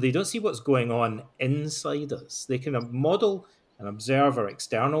 So they don't see what's going on inside us. They can model and observe our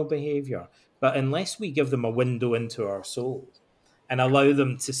external behavior, but unless we give them a window into our soul and allow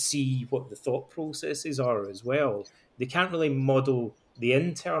them to see what the thought processes are as well, they can't really model the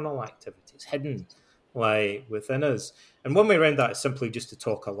internal activities hidden within us. And one way around that is simply just to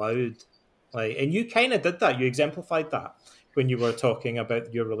talk aloud. And you kind of did that. You exemplified that when you were talking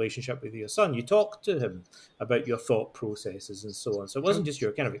about your relationship with your son. You talked to him about your thought processes and so on. So it wasn't just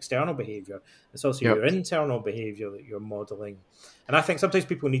your kind of external behavior. It's also your internal behavior that you're modeling. And I think sometimes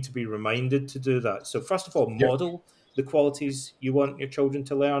people need to be reminded to do that. So first of all, model the qualities you want your children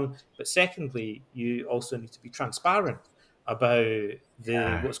to learn. But secondly, you also need to be transparent about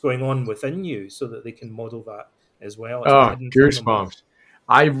what's going on within you so that they can model that as well. Goosebumps.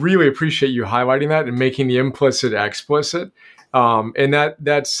 I really appreciate you highlighting that and making the implicit explicit. And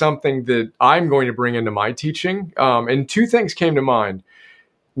that's something that I'm going to bring into my teaching. And 2 things came to mind.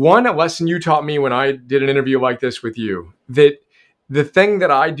 One, a lesson you taught me when I did an interview like this with you, that the thing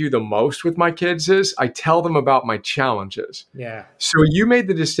that I do the most with my kids is I tell them about my challenges. Yeah. So you made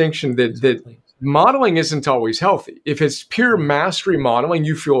the distinction that modeling isn't always healthy. If it's pure mastery modeling,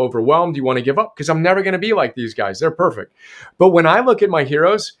 you feel overwhelmed, you want to give up because I'm never going to be like these guys. They're perfect. But when I look at my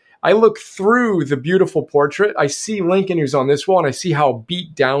heroes, I look through the beautiful portrait. I see Lincoln who's on this wall and I see how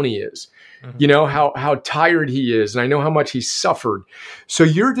beat down he is. Mm-hmm. How tired he is. And I know how much he suffered. So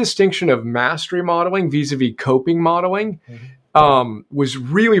your distinction of mastery modeling vis-a-vis coping modeling was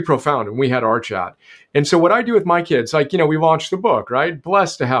really profound. And we had our chat. And so what I do with my kids, we launched the book, right?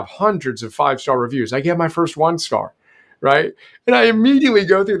 Blessed to have hundreds of 5-star reviews. I get my first 1-star, right? And I immediately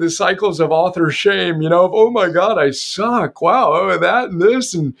go through the cycles of author shame, of, oh my God, I suck. Wow, that and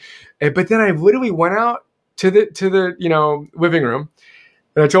this. But then I literally went out to the living room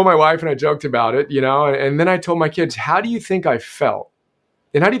and I told my wife and I joked about it, and then I told my kids, how do you think I felt?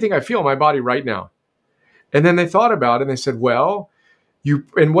 And how do you think I feel in my body right now? And then they thought about it and they said, well,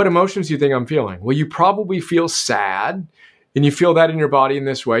 and what emotions do you think I'm feeling? Well, you probably feel sad and you feel that in your body in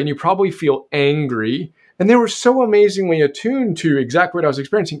this way. And you probably feel angry. And they were so amazingly attuned to exactly what I was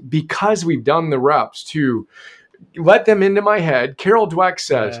experiencing because we've done the reps to let them into my head. Carol Dweck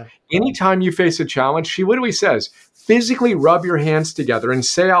says, anytime you face a challenge, she literally says, physically rub your hands together and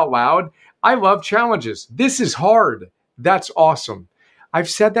say out loud, I love challenges. This is hard. That's awesome. I've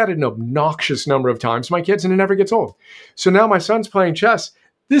said that an obnoxious number of times to my kids and it never gets old. So now my son's playing chess.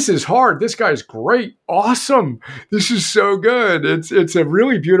 This is hard. This guy's great. Awesome. This is so good. It's a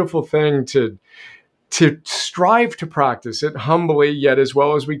really beautiful thing to to strive to practice it humbly, yet as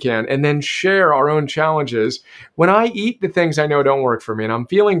well as we can, and then share our own challenges. When I eat the things I know don't work for me and I'm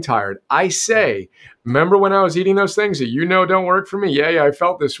feeling tired, I say, remember when I was eating those things that you know don't work for me? Yeah, I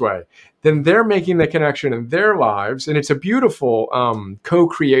felt this way. Then they're making the connection in their lives. And it's a beautiful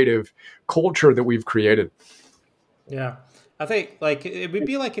co-creative culture that we've created. Yeah. I think like it would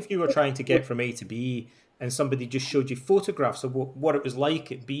be like if you were trying to get from A to B and somebody just showed you photographs of what it was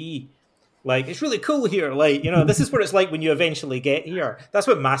like at B. Like, it's really cool here. Like, this is what it's like when you eventually get here. That's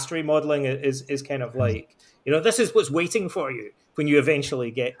what mastery modeling is kind of like. This is what's waiting for you when you eventually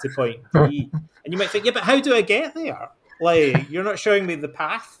get to point B. And you might think, yeah, but how do I get there? Like, you're not showing me the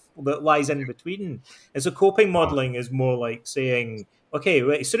path that lies in between. And so coping modeling is more like saying, okay,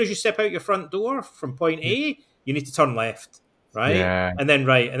 right, as soon as you step out your front door from point A, you need to turn left, right? Yeah. And then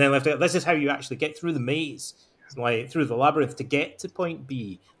right, and then left. This is how you actually get through the maze, like through the labyrinth to get to point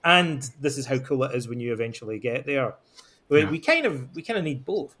B. And this is how cool it is when you eventually get there. We kind of need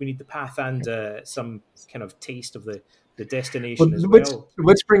both. We need the path and some kind of taste of the destination as well.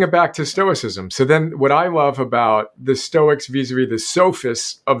 Let's bring it back to Stoicism. So then what I love about the Stoics vis-a-vis the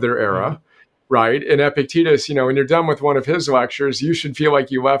sophists of their era, right? And Epictetus, when you're done with one of his lectures, you should feel like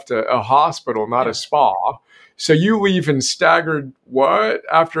you left a hospital, not a spa. So you leave in staggered what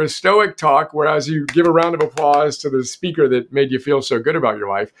after a Stoic talk, whereas you give a round of applause to the speaker that made you feel so good about your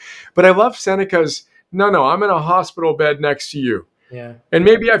life. But I love Seneca's, no, I'm in a hospital bed next to you. Yeah. And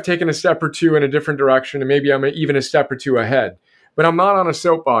maybe I've taken a step or two in a different direction, and maybe I'm even a step or two ahead. But I'm not on a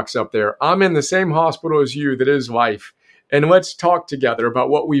soapbox up there. I'm in the same hospital as you that is life. And let's talk together about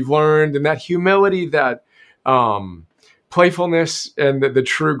what we've learned and that humility, that playfulness, and the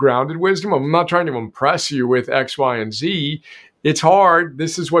true grounded wisdom. I'm not trying to impress you with X, Y, and Z. It's hard.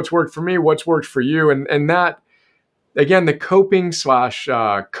 This is what's worked for me, what's worked for you. And that, again, the coping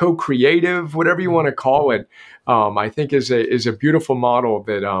 / co-creative, whatever you want to call it, I think is a beautiful model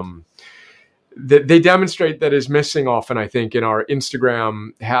that they demonstrate that is missing often, I think, in our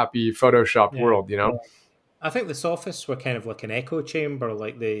Instagram happy Photoshopped world, I think the sophists were kind of like an echo chamber,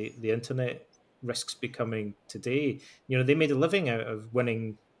 like the internet risks becoming today. They made a living out of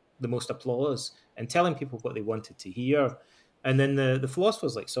winning the most applause and telling people what they wanted to hear. And then the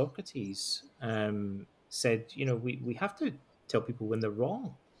philosophers like Socrates said, we have to tell people when they're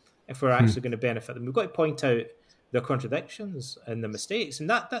wrong if we're actually going to benefit them. We've got to point out their contradictions and the mistakes,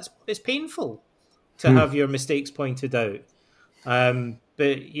 and it's painful to have your mistakes pointed out.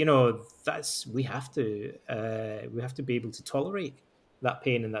 But we have to be able to tolerate that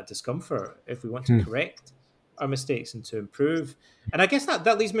pain and that discomfort if we want to correct our mistakes and to improve. And I guess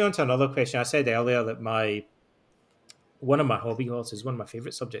that leads me on to another question. I said earlier that one of my hobby horses, one of my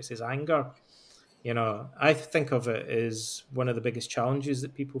favorite subjects is anger. I think of it as one of the biggest challenges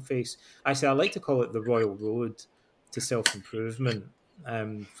that people face. Actually, I like to call it the royal road to self-improvement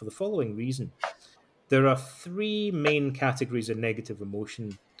for the following reason. There are three main categories of negative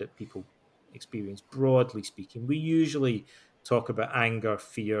emotion that people experience, broadly speaking. We usually talk about anger,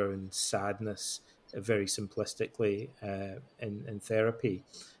 fear, and sadness very simplistically in therapy.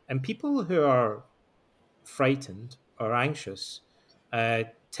 And people who are frightened or anxious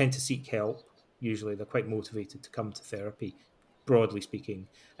tend to seek help. Usually they're quite motivated to come to therapy, broadly speaking.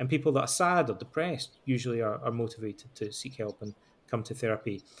 And people that are sad or depressed usually are motivated to seek help and come to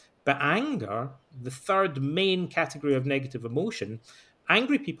therapy. But anger, the third main category of negative emotion,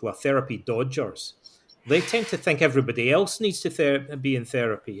 angry people are therapy dodgers. They tend to think everybody else needs to be in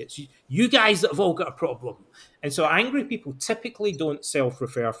therapy. It's you guys that have all got a problem. And so angry people typically don't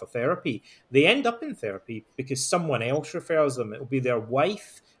self-refer for therapy. They end up in therapy because someone else refers them. It'll be their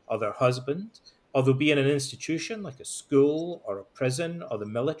wife or their husband, or they'll be in an institution like a school or a prison or the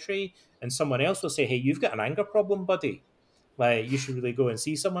military, and someone else will say, hey, you've got an anger problem, buddy. Like, you should really go and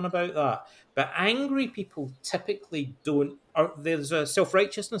see someone about that. But angry people typically don't, there's a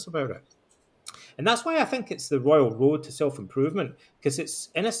self-righteousness about it. And that's why I think it's the royal road to self-improvement, because it's,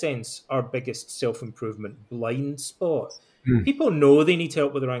 in a sense, our biggest self-improvement blind spot. People know they need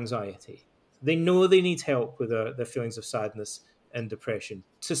help with their anxiety. They know they need help with their feelings of sadness and depression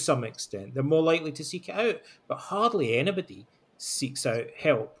to some extent. They're more likely to seek it out, but hardly anybody seeks out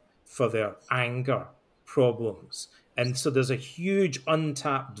help for their anger problems. And so there's a huge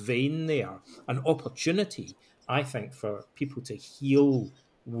untapped vein there, an opportunity, I think, for people to heal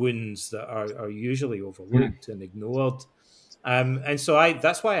wounds that are usually overlooked and ignored. And so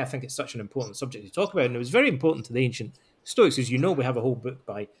that's why I think it's such an important subject to talk about. And it was very important to the ancient Stoics. As you know, we have a whole book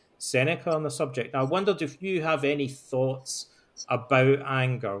by Seneca on the subject. I wondered if you have any thoughts about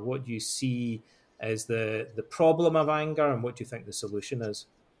anger. What do you see as the problem of anger, and what do you think the solution is?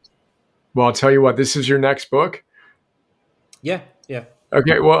 Well, I'll tell you what, this is your next book. Yeah, yeah.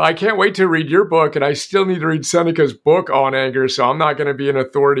 Okay, well, I can't wait to read your book, and I still need to read Seneca's book on anger, so I'm not going to be an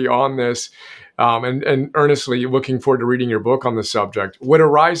authority on this, and earnestly looking forward to reading your book on the subject. What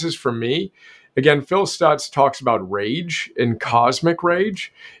arises for me, again, Phil Stutz talks about rage and cosmic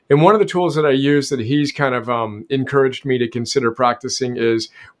rage, and one of the tools that I use that he's kind of encouraged me to consider practicing is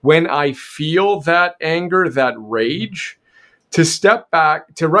when I feel that anger, that rage, to step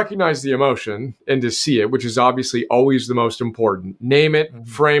back, to recognize the emotion and to see it, which is obviously always the most important. Name it,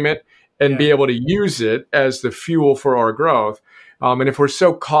 frame it, and be able to use it as the fuel for our growth. And if we're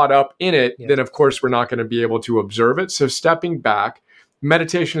so caught up in it, then of course we're not going to be able to observe it. So stepping back,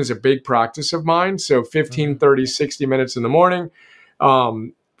 meditation is a big practice of mine. So 15, 30, 60 minutes in the morning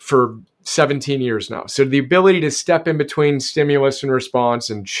for 17 years now. So the ability to step in between stimulus and response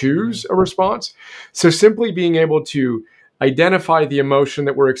and choose a response. So simply being able to identify the emotion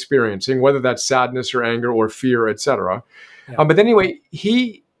that we're experiencing, whether that's sadness or anger or fear, etc. But anyway,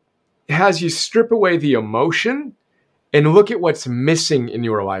 he has you strip away the emotion and look at what's missing in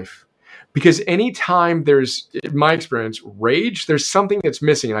your life. Because anytime there's, in my experience, rage, there's something that's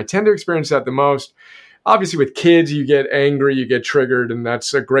missing. And I tend to experience that the most. Obviously, with kids, you get angry, you get triggered, and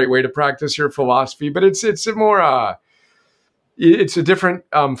that's a great way to practice your philosophy. But it's a more... it's a different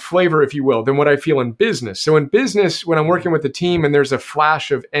flavor, if you will, than what I feel in business. So in business, when I'm working with a team and there's a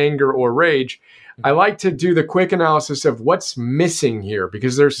flash of anger or rage, I like to do the quick analysis of what's missing here,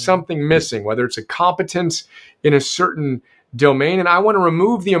 because there's something missing, whether it's a competence in a certain domain. And I want to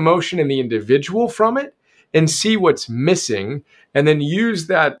remove the emotion in the individual from it and see what's missing, and then use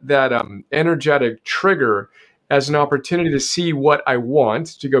that energetic trigger as an opportunity to see what I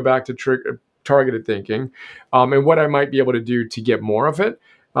want, to go back to targeted thinking, and what I might be able to do to get more of it.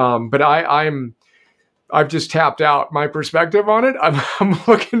 But I've just tapped out my perspective on it. I'm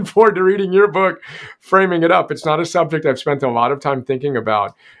looking forward to reading your book, framing it up. It's not a subject I've spent a lot of time thinking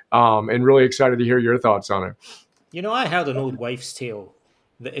about, and really excited to hear your thoughts on it. You know, I heard an old wives' tale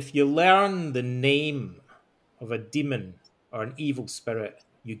that if you learn the name of a demon or an evil spirit,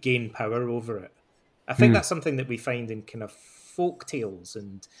 you gain power over it. I think that's something that we find in kind of folk tales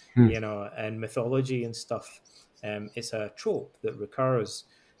and and mythology and stuff. It's a trope that recurs,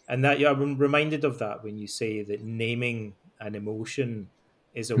 and that I'm reminded of that when you say that naming an emotion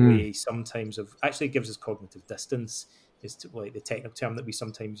is a way sometimes of actually gives us cognitive distance. Is to, like the technical term that we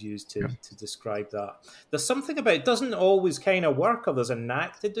sometimes use to describe that. There's something about it doesn't always kind of work, or there's a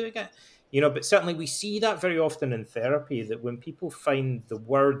knack to doing it. But certainly we see that very often in therapy, that when people find the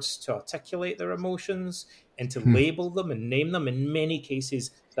words to articulate their emotions and to label them and name them, in many cases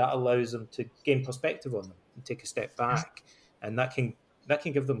that allows them to gain perspective on them and take a step back. And that can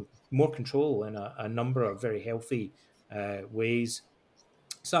give them more control in a number of very healthy ways.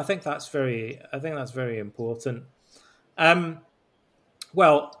 So I think that's very important.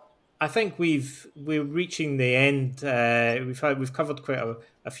 Well, I think we're reaching the end. We've covered quite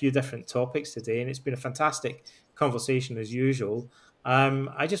a few different topics today, and it's been a fantastic conversation as usual.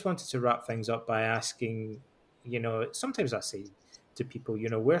 I just wanted to wrap things up by asking, sometimes I say to people,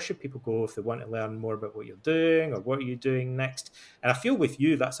 where should people go if they want to learn more about what you're doing or what are you doing next? And I feel with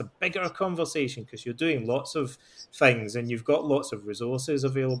you, that's a bigger conversation because you're doing lots of things and you've got lots of resources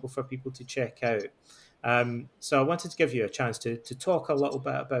available for people to check out. So I wanted to give you a chance to talk a little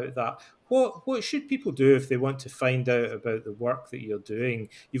bit about that. What should people do if they want to find out about the work that you're doing?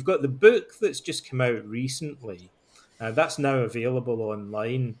 You've got the book that's just come out recently. That's now available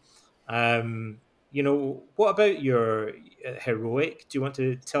online. What about your Heroic? Do you want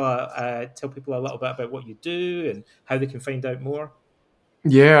to tell people a little bit about what you do and how they can find out more?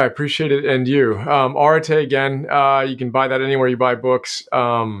 Yeah, I appreciate it. And you, Areté, again, you can buy that anywhere you buy books.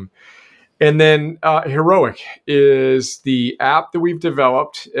 And then Heroic is the app that we've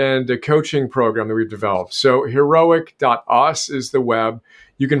developed and a coaching program that we've developed. So heroic.us is the web.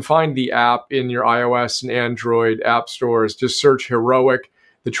 You can find the app in your iOS and Android app stores. Just search Heroic,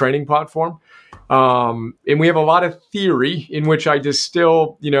 the training platform. And we have a lot of theory in which I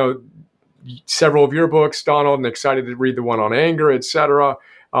distill, several of your books, Donald, and excited to read the one on anger, etc.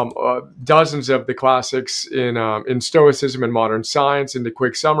 Dozens of the classics in Stoicism and modern science into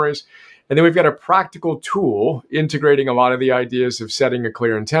quick summaries. And then we've got a practical tool integrating a lot of the ideas of setting a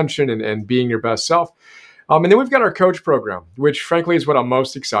clear intention and being your best self. And then we've got our coach program, which frankly is what I'm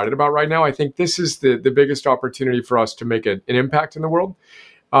most excited about right now. I think this is the biggest opportunity for us to make an impact in the world.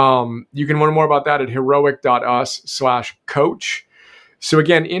 You can learn more about that at heroic.us/coach. So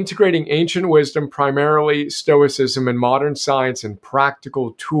again, integrating ancient wisdom, primarily Stoicism and modern science and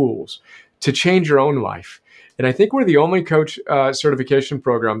practical tools to change your own life. And I think we're the only coach certification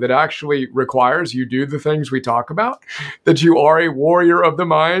program that actually requires you do the things we talk about, that you are a warrior of the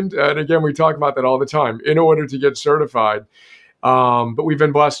mind. And again, we talk about that all the time in order to get certified. But we've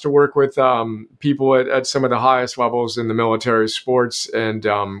been blessed to work with people at some of the highest levels in the military, sports, and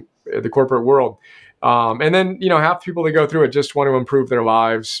the corporate world. And then, half the people that go through it just want to improve their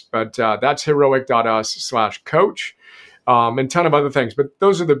lives. But that's heroic.us/coach. And a ton of other things. But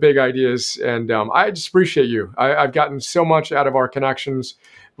those are the big ideas. And I just appreciate you. I've gotten so much out of our connections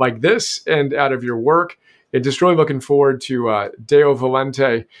like this and out of your work. And just really looking forward to Deo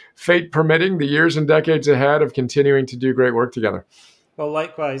Volente, fate permitting, the years and decades ahead of continuing to do great work together. Well,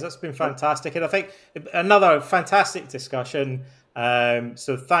 likewise, that's been fantastic. And I think another fantastic discussion.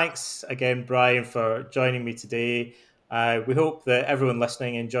 So thanks again, Brian, for joining me today. We hope that everyone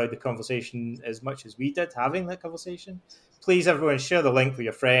listening enjoyed the conversation as much as we did having that conversation. Please, everyone, share the link with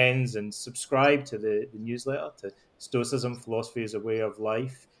your friends and subscribe to the newsletter, to Stoicism, Philosophy as a Way of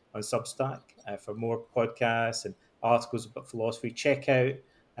Life on Substack. For more podcasts and articles about philosophy, check out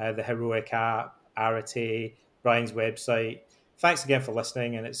the Heroic app, Areté, Brian's website. Thanks again for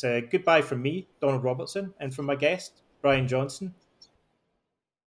listening, and it's a goodbye from me, Donald Robertson, and from my guest, Brian Johnson.